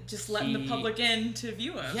just letting the public in to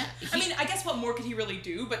view him. Yeah. I mean, I guess what more could he really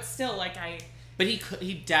do? But still, like, But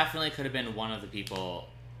he definitely could have been one of the people...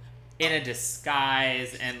 in a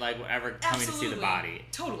disguise and like whatever coming to see the body.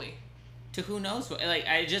 Totally. To who knows what, like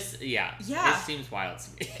I just Yeah. It seems wild to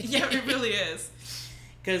me. Yeah, it really is.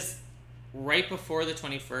 Because right before the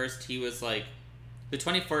 21st, he was like, the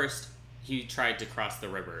 21st he tried to cross the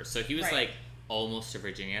river, so he was like almost to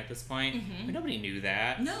Virginia at this point. But nobody knew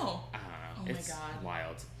that. No. I don't know. Oh It's my god.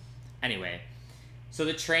 wild. Anyway, so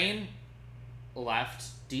the train left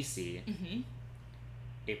DC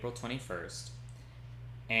April 21st.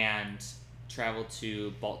 And traveled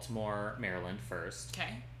to Baltimore, Maryland first.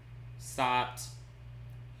 Okay. Stopped,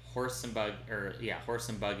 horse and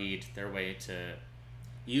buggied their way to.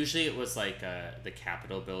 Usually it was like the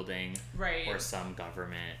Capitol building, Right. or some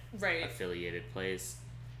government Right. affiliated place.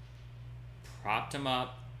 Propped him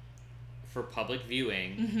up for public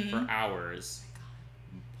viewing for hours.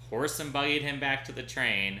 Horse and buggied him back to the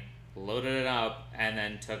train. Loaded it up, and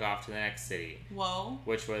then took off to the next city. Whoa.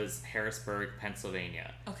 Which was Harrisburg,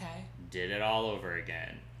 Pennsylvania. Okay. Did it all over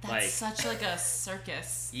again. That's such like a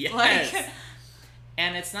circus. Yes. Like,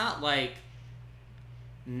 and it's not like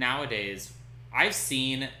nowadays. I've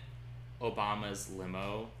seen Obama's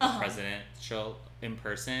limo, the presidential, in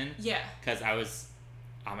person. Yeah. Because I was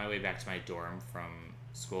on my way back to my dorm from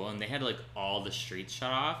school, and they had like all the streets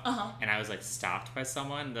shut off, and I was like stopped by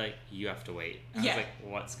someone like, you have to wait. I was like,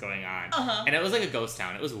 what's going on? And it was like a ghost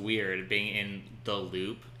town. It was weird being in the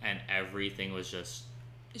Loop and everything was just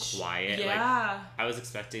quiet. Yeah. Like, I was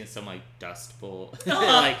expecting some like dust bowl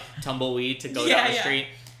like tumbleweed to go down the street,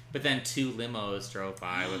 but then 2 limos drove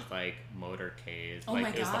by with like motorcades. Oh like my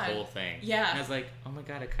it was God. the whole thing. Yeah. And I was like, oh my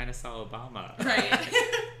god, I kind of saw Obama. Right.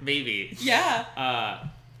 Maybe. Yeah.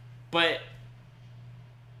 But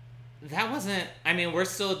that wasn't... I mean, we're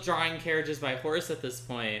still drawing carriages by horse at this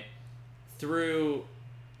point through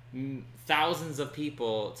thousands of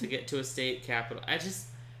people to get to a state capital.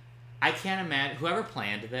 I can't imagine whoever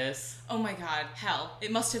planned this. Oh my god, hell.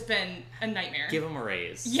 It must have been a nightmare. Give them a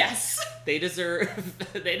raise. Yes. They deserve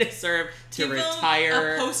to Give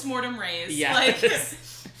retire. them a post-mortem raise.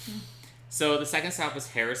 Yes. So the second stop was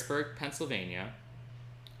Harrisburg, Pennsylvania.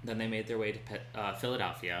 Then they made their way to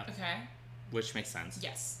Philadelphia. Okay. Which makes sense.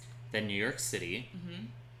 Yes. Then New York City. Mm-hmm.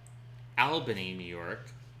 Albany, New York.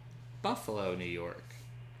 Buffalo, New York.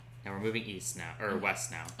 Now we're moving east now, or west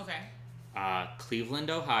now. Okay. Cleveland,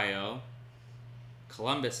 Ohio.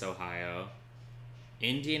 Columbus, Ohio.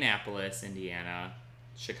 Indianapolis, Indiana.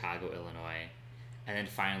 Chicago, Illinois. And then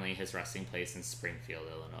finally his resting place in Springfield,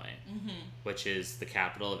 Illinois. Mm-hmm. Which is the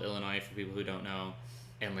capital of Illinois, for people who don't know.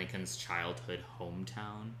 And Lincoln's childhood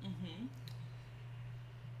hometown. Mm-hmm.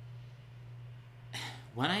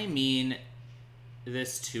 When I mean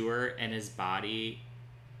this tour and his body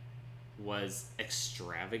was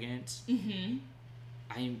extravagant,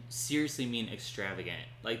 I seriously mean extravagant.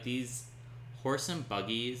 Like, these horse and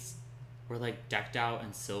buggies were like decked out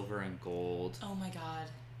in silver and gold. Oh my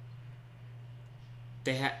god.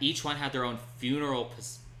 They had each one had their own funeral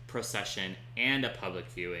procession and a public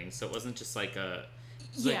viewing, so it wasn't just like a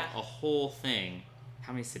like a whole thing.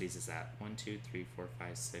 How many cities is that? 1, 2, 3, 4,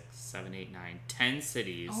 5, 6, 7, 8, 9, 10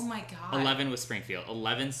 cities. Oh my god. 11 with Springfield.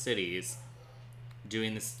 11 cities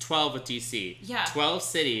doing this. 12 with DC. Yeah. 12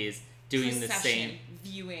 cities doing the same.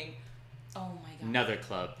 Viewing. Oh my god. Another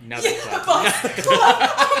club. Club.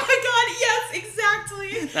 Oh my god. Yes,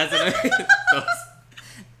 exactly.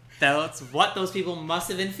 That's what those people must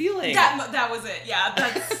have been feeling. That was it. Yeah,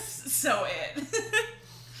 that's so it.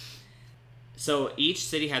 So each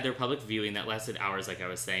city had their public viewing that lasted hours, like I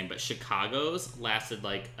was saying, but Chicago's lasted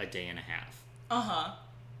like a day and a half. Uh-huh.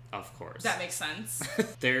 Of course. That makes sense. I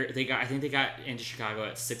think they got into Chicago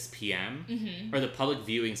at 6 p.m. Mm-hmm. Or the public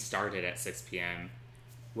viewing started at 6 p.m.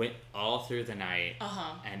 Went all through the night.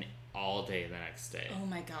 Uh-huh. And all day the next day. Oh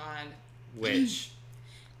my god. Which...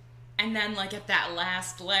 And then, like, at that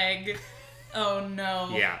last leg, oh no.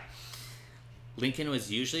 Yeah. Lincoln was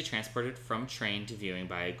usually transported from train to viewing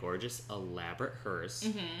by a gorgeous, elaborate hearse.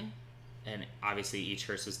 Mm-hmm. And obviously each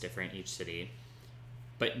hearse was different, each city.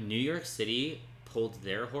 But New York City pulled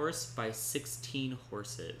their horse by 16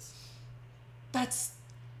 horses. That's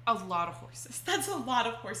a lot of horses. That's a lot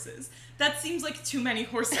of horses. That seems like too many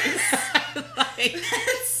horses.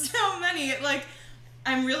 That's so many. Like,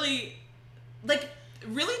 I'm really... Like...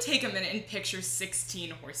 Really take a minute and picture 16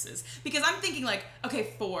 horses. Because I'm thinking, like,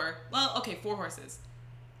 okay, 4 horses.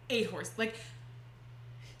 8 horses. Like,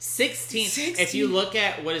 16. If you look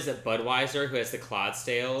at, what is it, Budweiser, who has the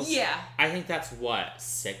Clydesdales? Yeah. I think that's what,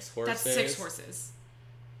 6 horses? That's 6 horses.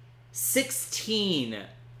 16.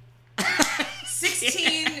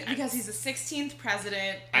 16, because he's the 16th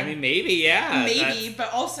president. I mean, maybe, yeah. Maybe,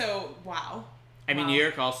 but also, wow. I mean, New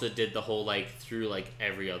York also did the whole, like, through, like,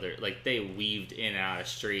 every other... Like, they weaved in and out of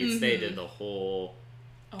streets. Mm-hmm. They did the whole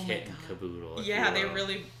kit and caboodle. Yeah, they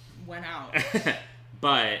really went out.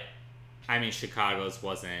 But, I mean, Chicago's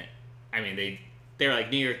wasn't... I mean, they were like,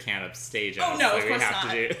 New York can't upstage us. Oh, no, of course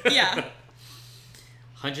not. To do. Yeah.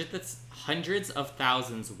 Hundreds of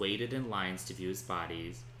thousands waited in lines to view his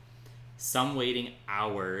bodies. Some waiting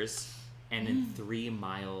hours and in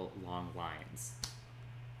 3-mile-long lines.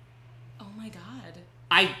 Oh my god.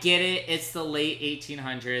 I get it. It's the late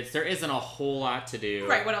 1800s. There isn't a whole lot to do.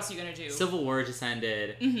 Right, what else are you going to do? Civil War just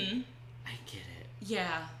ended. Mm-hmm. I get it.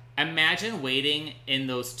 Yeah. Imagine waiting in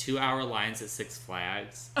those 2-hour lines at Six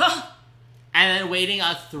Flags. And then waiting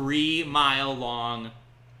a 3-mile-long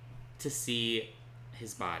to see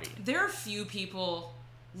his body. There are few people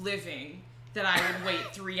living that I would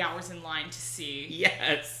wait 3 hours in line to see.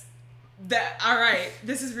 Yes. All right,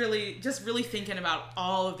 this is really thinking about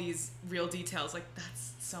all of these real details. Like,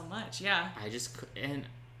 that's so much, yeah. And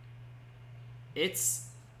it's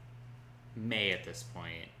May at this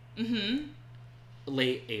point. Mm-hmm.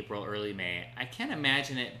 Late April, early May. I can't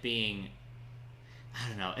imagine it being, I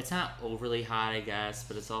don't know, it's not overly hot, I guess,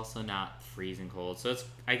 but it's also not freezing cold. So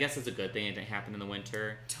I guess it's a good thing it didn't happen in the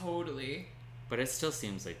winter. Totally. But it still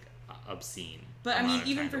seems like obscene. But I mean,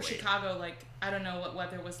 even for Chicago, like, I don't know what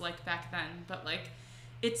weather was like back then, but like,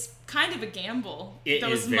 it's kind of a gamble. It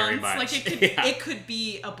those is very months. much. Like, it could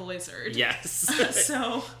be a blizzard. Yes.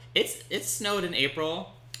 So it snowed in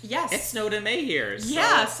April. Yes. It snowed in May here. So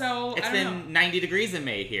yeah. So it's been 90 degrees in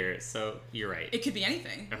May here. So you're right. It could be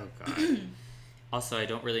anything. Oh god. Also, I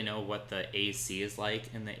don't really know what the AC is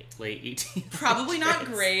like in the late 1800s. Probably not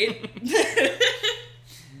great.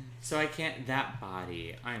 So I can't... That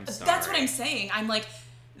body. I'm sorry. That's what I'm saying. I'm like,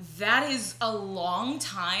 that is a long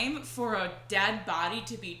time for a dead body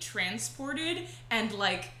to be transported and,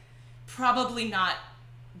 like, probably not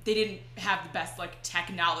they didn't have the best, like,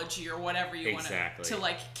 technology or whatever you want Exactly. to,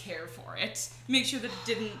 like, care for it. Make sure that it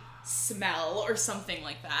didn't smell or something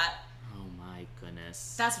like that. Oh my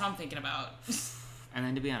goodness. That's what I'm thinking about. And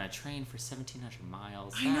then to be on a train for 1,700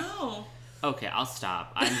 miles. I know. Okay, I'll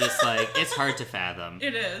stop. I'm just like, it's hard to fathom.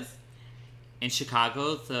 It is. In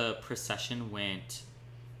Chicago, the procession went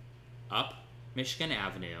up Michigan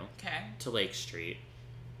Avenue Okay. to Lake Street.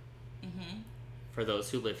 Mm-hmm. For those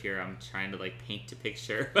who live here, I'm trying to like paint a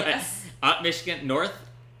picture. But Yes. up North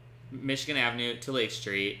Michigan Avenue to Lake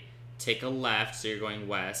Street, take a left, so you're going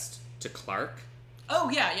west to Clark. Oh,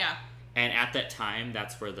 yeah, yeah. And at that time,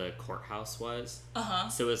 that's where the courthouse was. Uh-huh.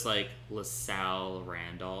 So it was like LaSalle,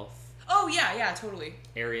 Randolph Oh, yeah, yeah, totally.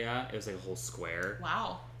 area. It was like a whole square.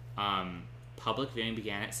 Wow. Public viewing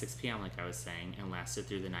began at 6 p.m., like I was saying, and lasted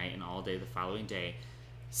through the night and all day the following day.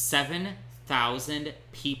 7,000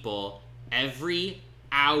 people every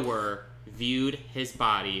hour viewed his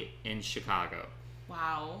body in Chicago.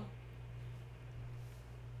 Wow.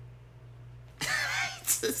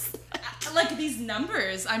 It's just Like, these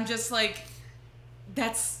numbers, I'm just like,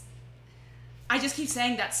 I just keep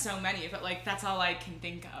saying that's so many, but, like, that's all I can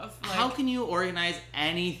think of. Like, how can you organize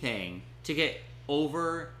anything to get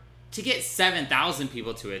 7,000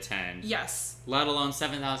 people to attend, Yes. let alone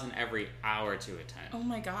 7,000 every hour to attend? Oh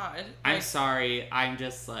my god. I'm Like, sorry, I'm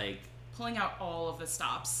just like, pulling out all of the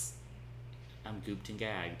stops. I'm gooped and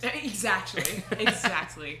gagged. Exactly.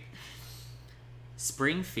 Exactly.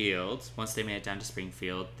 Springfield, once they made it down to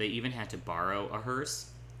Springfield, they even had to borrow a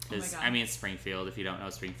hearse. Oh my God. I mean, it's Springfield. If you don't know,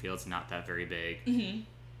 Springfield's not that very big. Mm-hmm.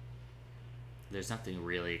 There's nothing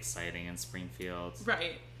really exciting in Springfield.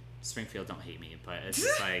 Right. Springfield, don't hate me, but it's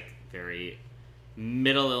just like very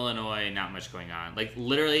middle Illinois, not much going on. Like,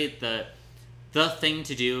 literally, the thing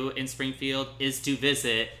to do in Springfield is to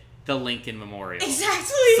visit the Lincoln Memorial.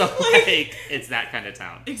 Exactly. So, like, it's that kind of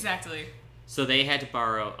town. Exactly. So they had to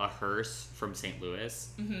borrow a hearse from St. Louis,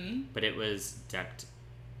 Mm-hmm. but it was decked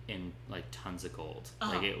in, like, tons of gold.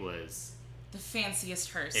 Uh-huh. Like, it was... The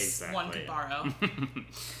fanciest hearse Exactly. one could borrow.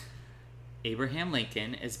 Abraham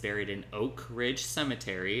Lincoln is buried in Oak Ridge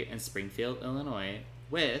Cemetery in Springfield, Illinois,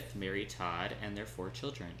 with Mary Todd and their 4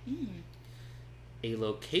 children. Mm. A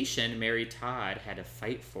location Mary Todd had to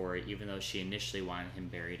fight for, even though she initially wanted him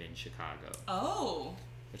buried in Chicago, Oh.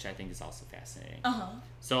 which I think is also fascinating. Uh-huh.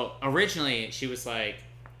 So originally, she was like,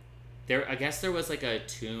 I guess there was like a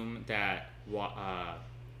tomb that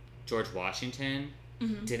George Washington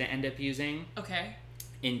Mm-hmm. didn't end up using Okay.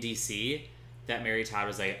 in D.C. that Mary Todd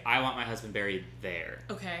was like, I want my husband buried there.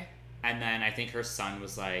 Okay. And then I think her son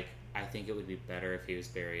was like, I think it would be better if he was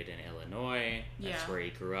buried in Illinois. That's Yeah. where he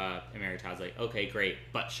grew up. And Mary Todd's like, okay, great,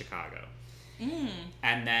 but Chicago. Mm.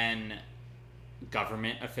 And then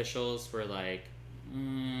government officials were like,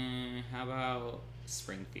 how about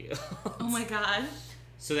Springfield? Oh my god.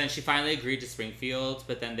 So then she finally agreed to Springfield,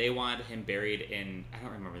 but then they wanted him buried in, I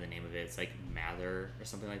don't remember the name of it, it's like Mather or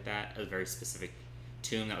something like that. A very specific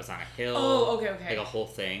tomb that was on a hill. Oh, okay, okay. Like a whole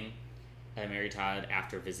thing. And Mary Todd,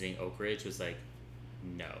 after visiting Oak Ridge, was like,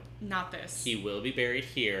 no. Not this. He will be buried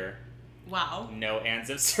here. Wow. No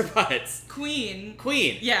ands, ifs, or buts. Queen.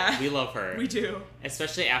 Queen. Yeah. We love her. We do.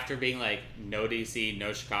 Especially after being like, no DC,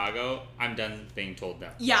 no Chicago. I'm done being told no.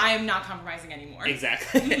 Yeah, I am not compromising anymore.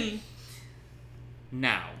 Exactly. Mhm.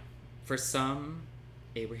 Now, for some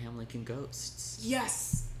Abraham Lincoln ghosts.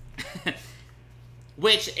 Yes.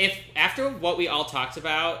 Which, if after what we all talked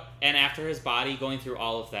about, and after his body going through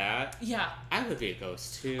all of that, Yeah. I would be a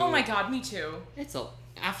ghost too. Oh my god, me too.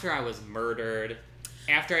 After I was murdered,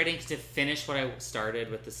 after I didn't get to finish what I started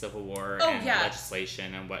with the Civil War Oh, and yeah.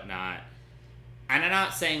 legislation and whatnot. And I'm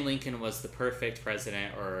not saying Lincoln was the perfect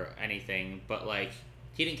president or anything, but like,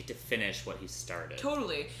 he didn't get to finish what he started.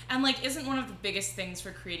 Totally. And like, isn't one of the biggest things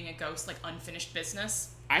for creating a ghost like unfinished business?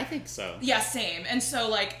 I think so. Yeah, same. And so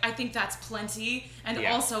like, I think that's plenty. And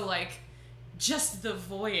Yeah. also like, just the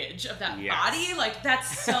voyage of that Yes. body, like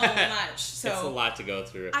that's so much. So It's a lot to go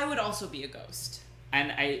through. I would also be a ghost.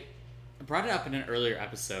 And I brought it up in an earlier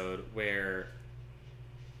episode where,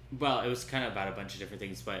 well, it was kind of about a bunch of different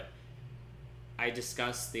things, but I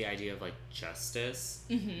discussed the idea of like justice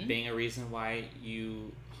Mm-hmm. being a reason why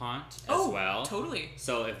you haunt as well. Totally.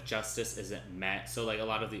 So if justice isn't met, so like a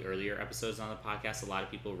lot of the earlier episodes on the podcast, a lot of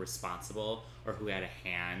people responsible or who had a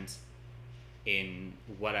hand in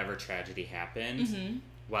whatever tragedy happened, Mm-hmm.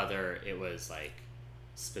 whether it was like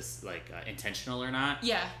intentional or not,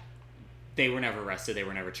 Yeah. they were never arrested, they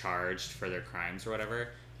were never charged for their crimes or whatever.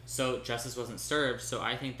 So justice wasn't served. So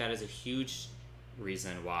I think that is a huge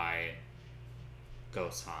reason why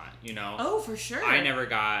ghosts haunt, you know? Oh, for sure. I never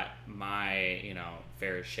got my,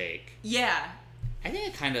 fair shake. Yeah. I think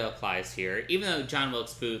it kind of applies here, even though John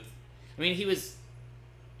Wilkes Booth, I mean,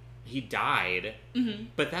 he died,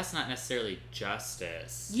 but that's not necessarily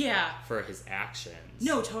justice. Yeah. For his actions.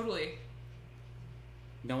 No, totally.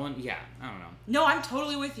 No one, yeah, I don't know. No, I'm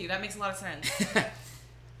totally with you. That makes a lot of sense.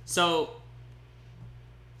 So,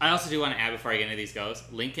 I also do want to add before I get into these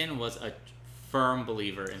ghosts, Lincoln was a firm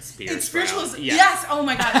believer in spiritualism. In spiritualism, yes. Oh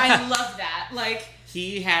my god, I love that. Like,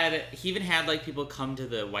 he even had like people come to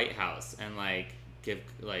the White House and like give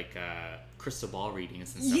like crystal ball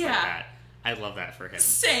readings and stuff like that. I love that for him.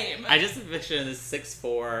 Same. I just envision this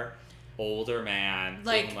 6'4" older man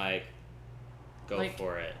being like, go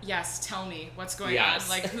for it. Yes, tell me what's going on.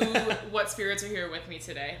 Like, what spirits are here with me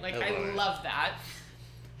today? Like, I love that.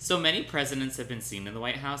 So many presidents have been seen in the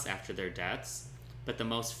White House after their deaths, but the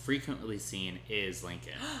most frequently seen is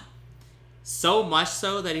Lincoln. So much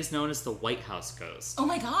so that he's known as the White House Ghost. Oh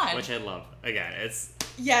my god. Which I love. Again, it's...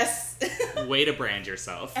 Yes. way to brand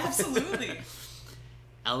yourself. Absolutely.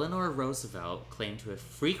 Eleanor Roosevelt claimed to have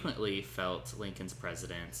frequently felt Lincoln's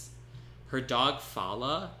presence. Her dog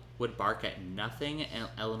Fala would bark at nothing, and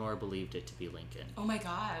Eleanor believed it to be Lincoln. Oh my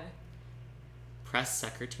god. Press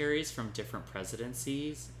secretaries from different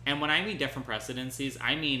presidencies, and when I mean different presidencies,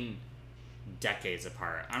 I mean decades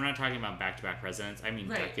apart. I'm not talking about back-to-back presidents. I mean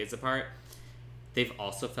decades apart. They've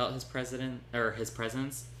also felt his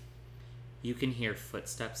presence. You can hear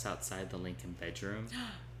footsteps outside the Lincoln bedroom.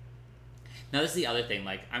 Now, this is the other thing.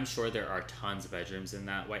 Like, I'm sure there are tons of bedrooms in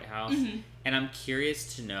that White House. And I'm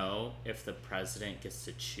curious to know if the president gets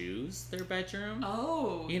to choose their bedroom.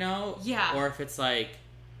 Oh. You know? Yeah. Or if it's like,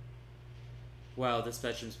 well, this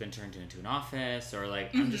bedroom's been turned into an office. Or,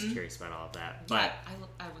 like, I'm just curious about all of that. But yeah,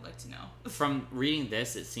 I would like to know. From reading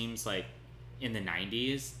this, it seems like in the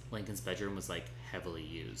 90s, Lincoln's bedroom was, like, heavily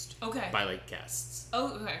used. Okay. By, like, guests.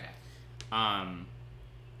 Oh, okay.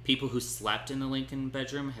 People who slept in the Lincoln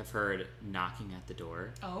bedroom have heard knocking at the door.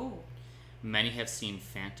 Oh. Many have seen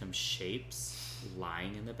phantom shapes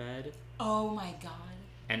lying in the bed. Oh my god.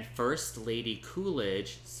 And First Lady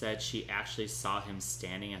Coolidge said she actually saw him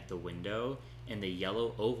standing at the window in the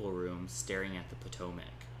yellow oval room staring at the Potomac.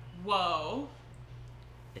 Whoa.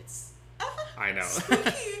 It's... I know.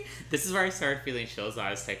 Spooky. This is where I started feeling chills when I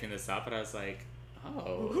was typing this up, and I was like,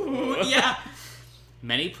 oh. Ooh, yeah.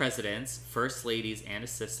 Many presidents, first ladies, and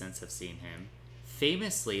assistants have seen him.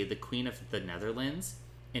 Famously, the Queen of the Netherlands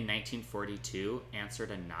in 1942 answered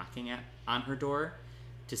a knocking on her door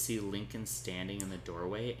to see Lincoln standing in the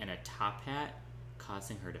doorway in a top hat,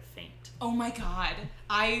 causing her to faint. Oh my god.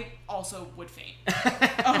 I also would faint.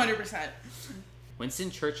 100%. Winston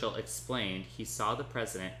Churchill explained he saw the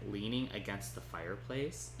president leaning against the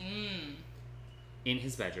fireplace in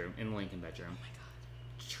his bedroom, in the Lincoln bedroom. Oh my god.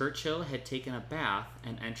 Churchill had taken a bath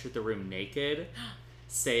and entered the room naked,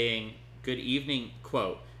 saying, "Good evening,"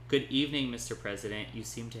 quote, "Good evening, Mr. President. You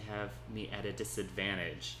seem to have me at a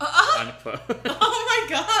disadvantage," unquote. Oh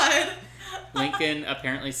my god. Lincoln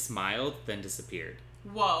apparently smiled, then disappeared.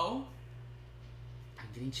 Whoa. I'm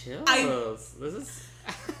getting chills. This is...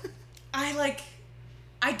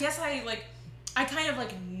 I guess I kind of,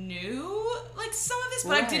 like, knew, like, some of this,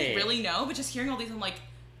 but I didn't really know. But just hearing all these, I'm like,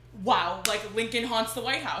 wow, like, Lincoln haunts the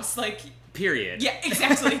White House, like... Period. Yeah,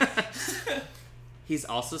 exactly. He's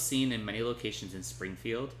also seen in many locations in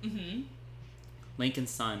Springfield. Mm-hmm.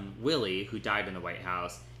 Lincoln's son, Willie, who died in the White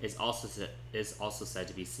House, is also said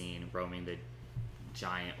to be seen roaming the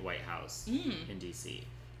giant White House in D.C.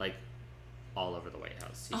 Like, all over the White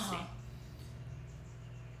House. He's seen.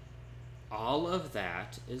 All of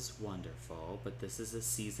that is wonderful, but this is a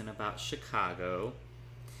season about Chicago.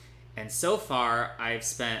 And so far, I've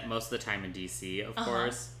spent most of the time in D.C., of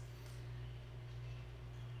course.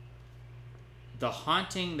 The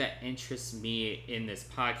haunting that interests me in this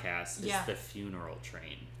podcast is the funeral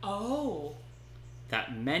train. Oh.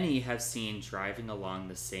 That many have seen driving along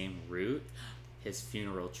the same route his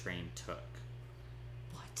funeral train took.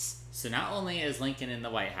 What? So not only is Lincoln in the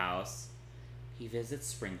White House, he visits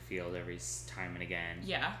Springfield every time and again.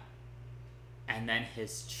 Yeah. And then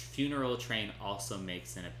his funeral train also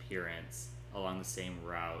makes an appearance along the same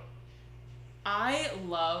route. I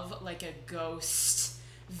love, like, a ghost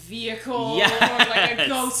vehicle or, like, a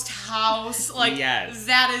ghost house. Like,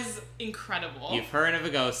 that is incredible. You've heard of a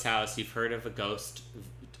ghost house. You've heard of a ghost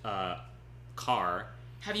car.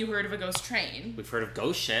 Have you heard of a ghost train? We've heard of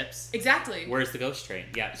ghost ships. Exactly. Where's the ghost train?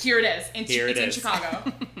 Yeah. Here it is. It's in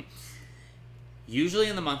Chicago. Usually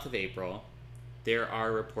in the month of April, there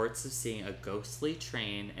are reports of seeing a ghostly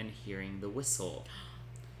train and hearing the whistle.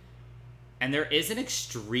 And there is an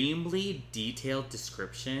extremely detailed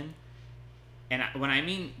description. And when I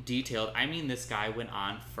mean detailed, I mean this guy went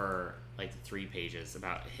on for like 3 pages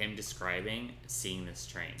about him describing seeing this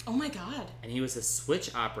train. Oh my god. And he was a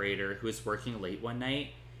switch operator who was working late one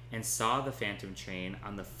night and saw the Phantom train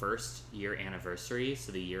on the 1st year anniversary,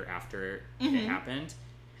 so the year after it happened,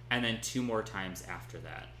 and then 2 more times after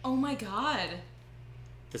that. Oh my god.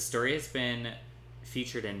 The story has been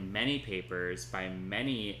featured in many papers by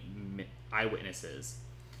many eyewitnesses.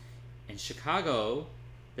 In Chicago,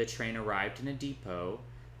 the train arrived in a depot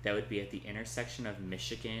that would be at the intersection of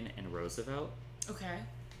Michigan and Roosevelt. Okay.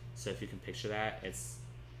 So if you can picture that, it's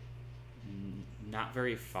not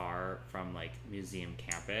very far from like museum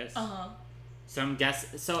campus.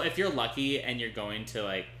 So if you're lucky and you're going to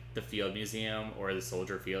like the Field Museum or the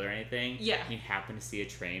Soldier Field or anything, yeah, and you happen to see a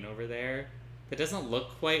train over there that doesn't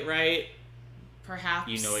look quite right, perhaps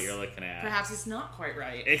you know what you're looking at. Perhaps it's not quite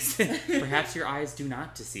right. Perhaps your eyes do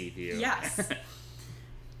not deceive you. Yes.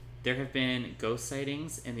 There have been ghost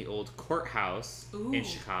sightings in the old courthouse Ooh. in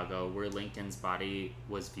Chicago where Lincoln's body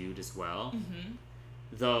was viewed as well.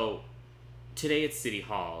 Though today it's City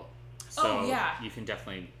Hall. So you can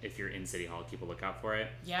definitely, if you're in City Hall, keep a lookout for it.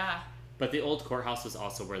 Yeah. But the old courthouse was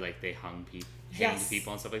also where like they hanged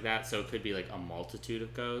people and stuff like that. So it could be like a multitude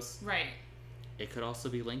of ghosts. Right. It could also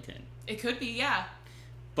be Lincoln. It could be, yeah.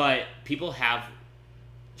 But people have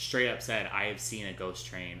straight up said, I have seen a ghost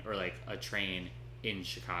train or like a train in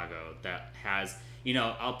Chicago that has, you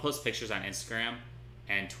know, I'll post pictures on Instagram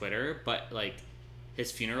and Twitter, but like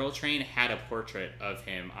his funeral train had a portrait of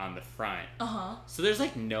him on the front. So there's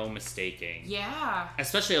like no mistaking. Yeah.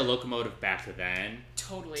 Especially a locomotive back then.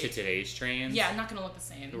 Totally. To today's trains. Yeah, not gonna look the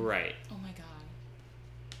same. Right. Oh my god.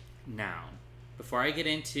 Now, before I get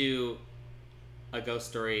into a ghost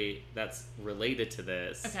story that's related to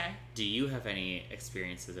this, okay, do you have any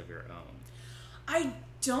experiences of your own? I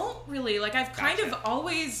don't really. Like, I've kind of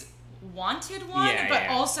always wanted one, but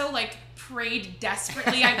also, like, prayed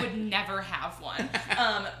desperately I would never have one.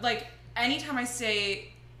 Like, anytime I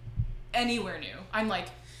stay anywhere new, I'm like,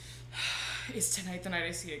 is tonight the night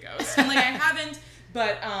I see a ghost? And, like, I haven't,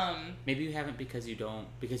 but, Maybe you haven't because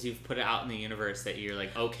you've put it out in the universe that you're,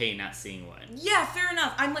 like, okay not seeing one. Yeah, fair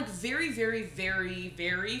enough. I'm, like, very, very, very,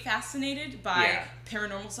 very fascinated by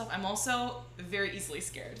paranormal stuff. I'm also very easily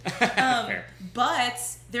scared. Fair. But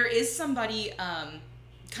there is somebody,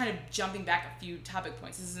 kind of jumping back a few topic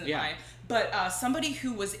points. This isn't mine. But somebody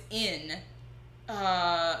who was in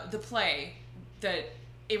the play that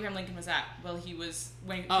Abraham Lincoln was at when he was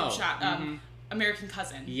shot, American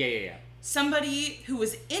Cousin. Yeah. Somebody who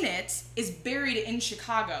was in it is buried in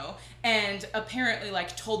Chicago and apparently,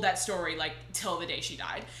 like, told that story, like, till the day she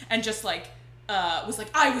died. And just, like, was like,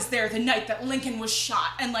 I was there the night that Lincoln was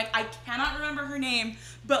shot. And, like, I cannot remember her name,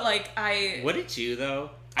 but, like, Wouldn't you,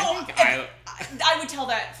 though? I would tell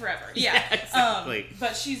that forever. Yeah. Exactly.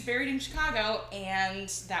 But she's buried in Chicago, and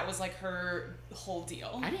that was, like, her whole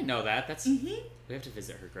deal. I didn't know that. That's we have to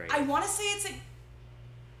visit her grave. I want to say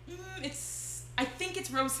I think it's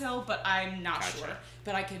Rose Hill, but I'm not sure.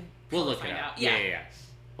 But I could we'll look find it up. out. Yeah.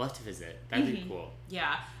 We'll have to visit. That'd be cool.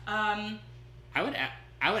 Yeah. I would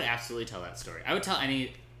absolutely tell that story. I would tell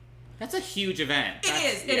any. That's a huge event.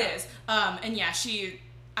 It is. And yeah, she,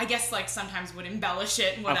 I guess, like, sometimes would embellish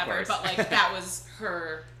it and whatever, but, like, that was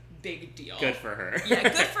her big deal. Good for her. Yeah,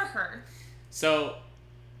 good for her. So,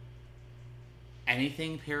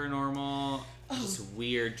 anything paranormal? Just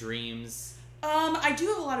weird dreams? I do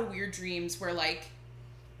have a lot of weird dreams where, like,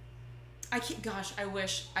 I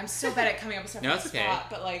wish, I'm so bad at coming up with stuff on the spot,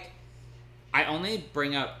 but, like, I only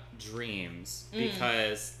bring up dreams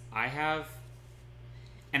because I have,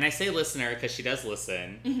 and I say listener because she does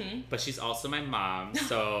listen, but she's also my mom,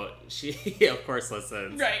 so she, of course,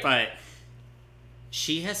 listens. Right. But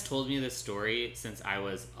she has told me this story since I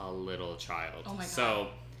was a little child. Oh my God. So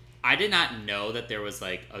I did not know that there was,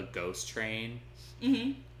 like, a ghost train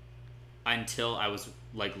until I was,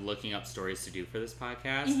 like, looking up stories to do for this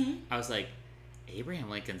podcast. I was like,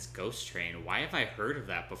 Abraham Lincoln's ghost train, why have I heard of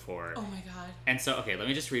that before? Oh my God. And so, okay, let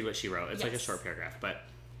me just read what she wrote. It's like a short paragraph. But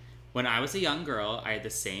when I was a young girl, I had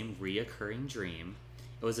the same reoccurring dream.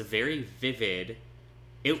 It was very vivid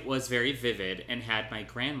and had my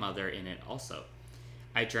grandmother in it also.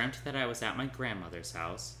 I dreamt that I was at my grandmother's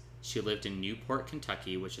house. She lived in Newport,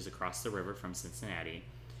 Kentucky, which is across the river from Cincinnati.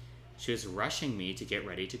 She was rushing me to get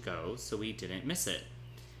ready to go, so we didn't miss it.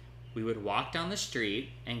 We would walk down the street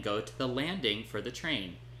and go to the landing for the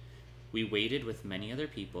train. We waited with many other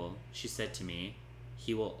people. She said to me,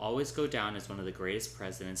 "He will always go down as one of the greatest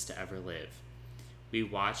presidents to ever live." We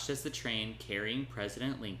watched as the train carrying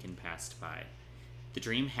President Lincoln passed by. The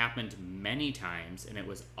dream happened many times, and it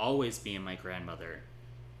was always me and my grandmother.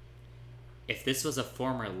 If this was a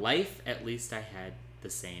former life, at least I had the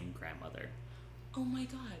same grandmother. Oh my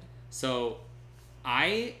God. So,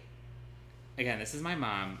 again, this is my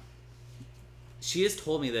mom. She has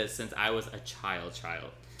told me this since I was a child.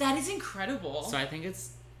 That is incredible. So I think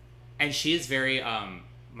and she is very,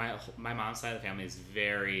 my mom's side of the family is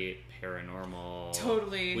very paranormal.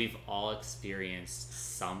 Totally. We've all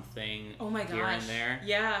experienced something oh my gosh. here and there.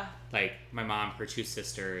 Yeah. Like, my mom, her two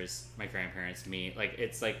sisters, my grandparents, me. Like,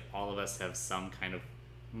 it's like all of us have some kind of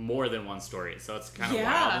more than one story. So it's kind of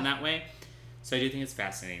wild in that way. So I do think it's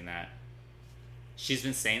fascinating that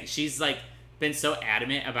she's like been so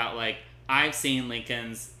adamant about like, I've seen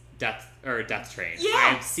Lincoln's death train.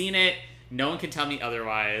 Yeah. I've seen it. No one can tell me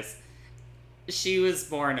otherwise. She was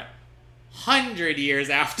born 100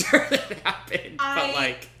 years after it happened.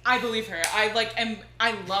 I believe her. I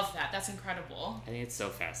love that. That's incredible. I think it's so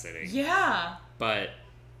fascinating. Yeah. But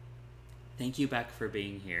thank you, Beck, for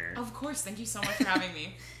being here. Of course. Thank you so much for having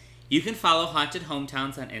me. You can follow Haunted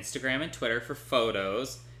Hometowns on Instagram and Twitter for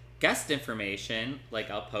photos, guest information, like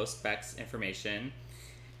I'll post Beck's information,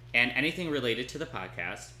 and anything related to the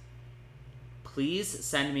podcast. Please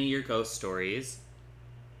send me your ghost stories.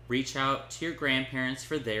 Reach out to your grandparents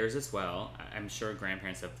for theirs as well. I'm sure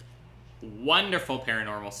grandparents have wonderful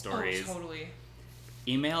paranormal stories. Oh, totally.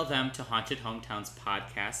 Email them to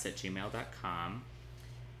hauntedhometowns.podcast@gmail.com.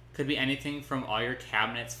 Could be anything from all your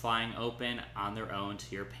cabinets flying open on their own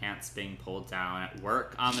to your pants being pulled down at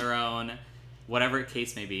work on their own. Whatever the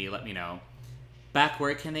case may be, let me know. Beck,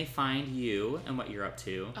 where can they find you and what you're up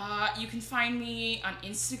to? You can find me on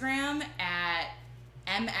Instagram at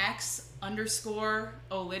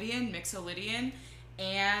mx_Olidian, Mixolydian,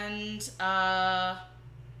 and I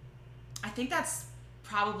think that's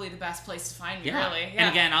probably the best place to find me, really. Yeah. And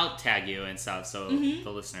again, I'll tag you and stuff so the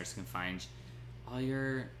listeners can find all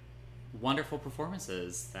your wonderful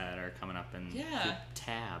performances that are coming up in the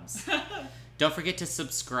tabs. Don't forget to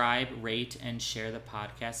subscribe, rate, and share the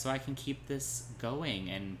podcast so I can keep this going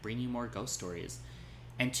and bring you more ghost stories.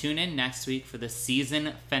 And tune in next week for the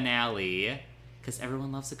season finale, because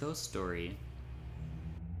everyone loves a ghost story.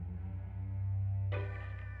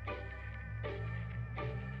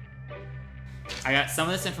 I got some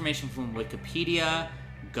of this information from Wikipedia,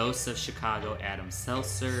 Ghosts of Chicago, Adam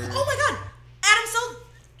Seltzer. Oh my God! Adam Seltzer!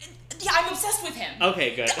 Yeah, I'm obsessed with him.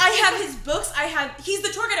 Okay, good. I have his books. He's the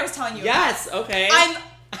tour guide I was telling you about. Yes, okay. I'm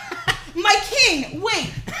my king.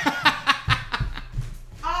 Wait.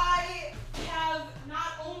 I have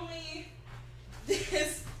not only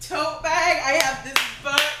this tote bag, I have this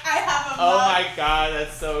book, I have a mug. Oh my God,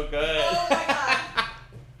 that's so good. Oh my God.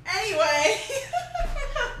 Anyway.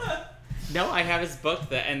 No, I have his book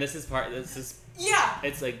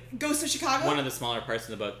it's like Ghost of Chicago? one of the smaller parts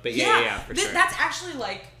of the book, but yeah, for sure. That's actually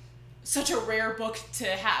like such a rare book to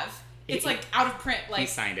have. It's like out of print. Like, he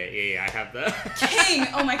signed it. Yeah, I have the king.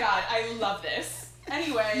 Oh my God, I love this.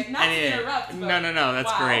 Anyway, not to interrupt. But no,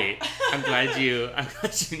 that's great. I'm glad you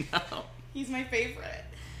know. He's my favorite.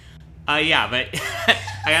 Yeah, but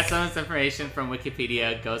I got some of this information from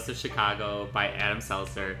Wikipedia, Ghosts of Chicago by Adam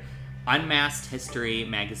Seltzer, Unmasked History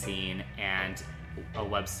magazine, and a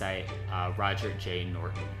website, Roger J.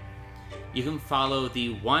 Norton. You can follow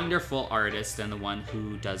the wonderful artist and the one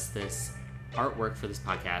who does this artwork for this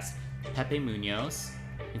podcast, Pepe Munoz.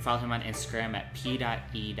 You can follow him on Instagram at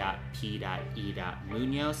p.e.p.e.munoz,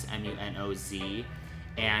 M-U-N-O-Z.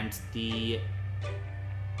 And the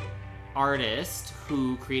artist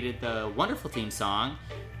who created the wonderful theme song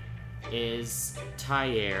is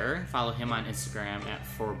Tyer. Follow him on Instagram at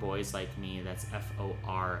 4boyslike me. That's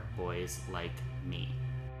F-O-R boys like me.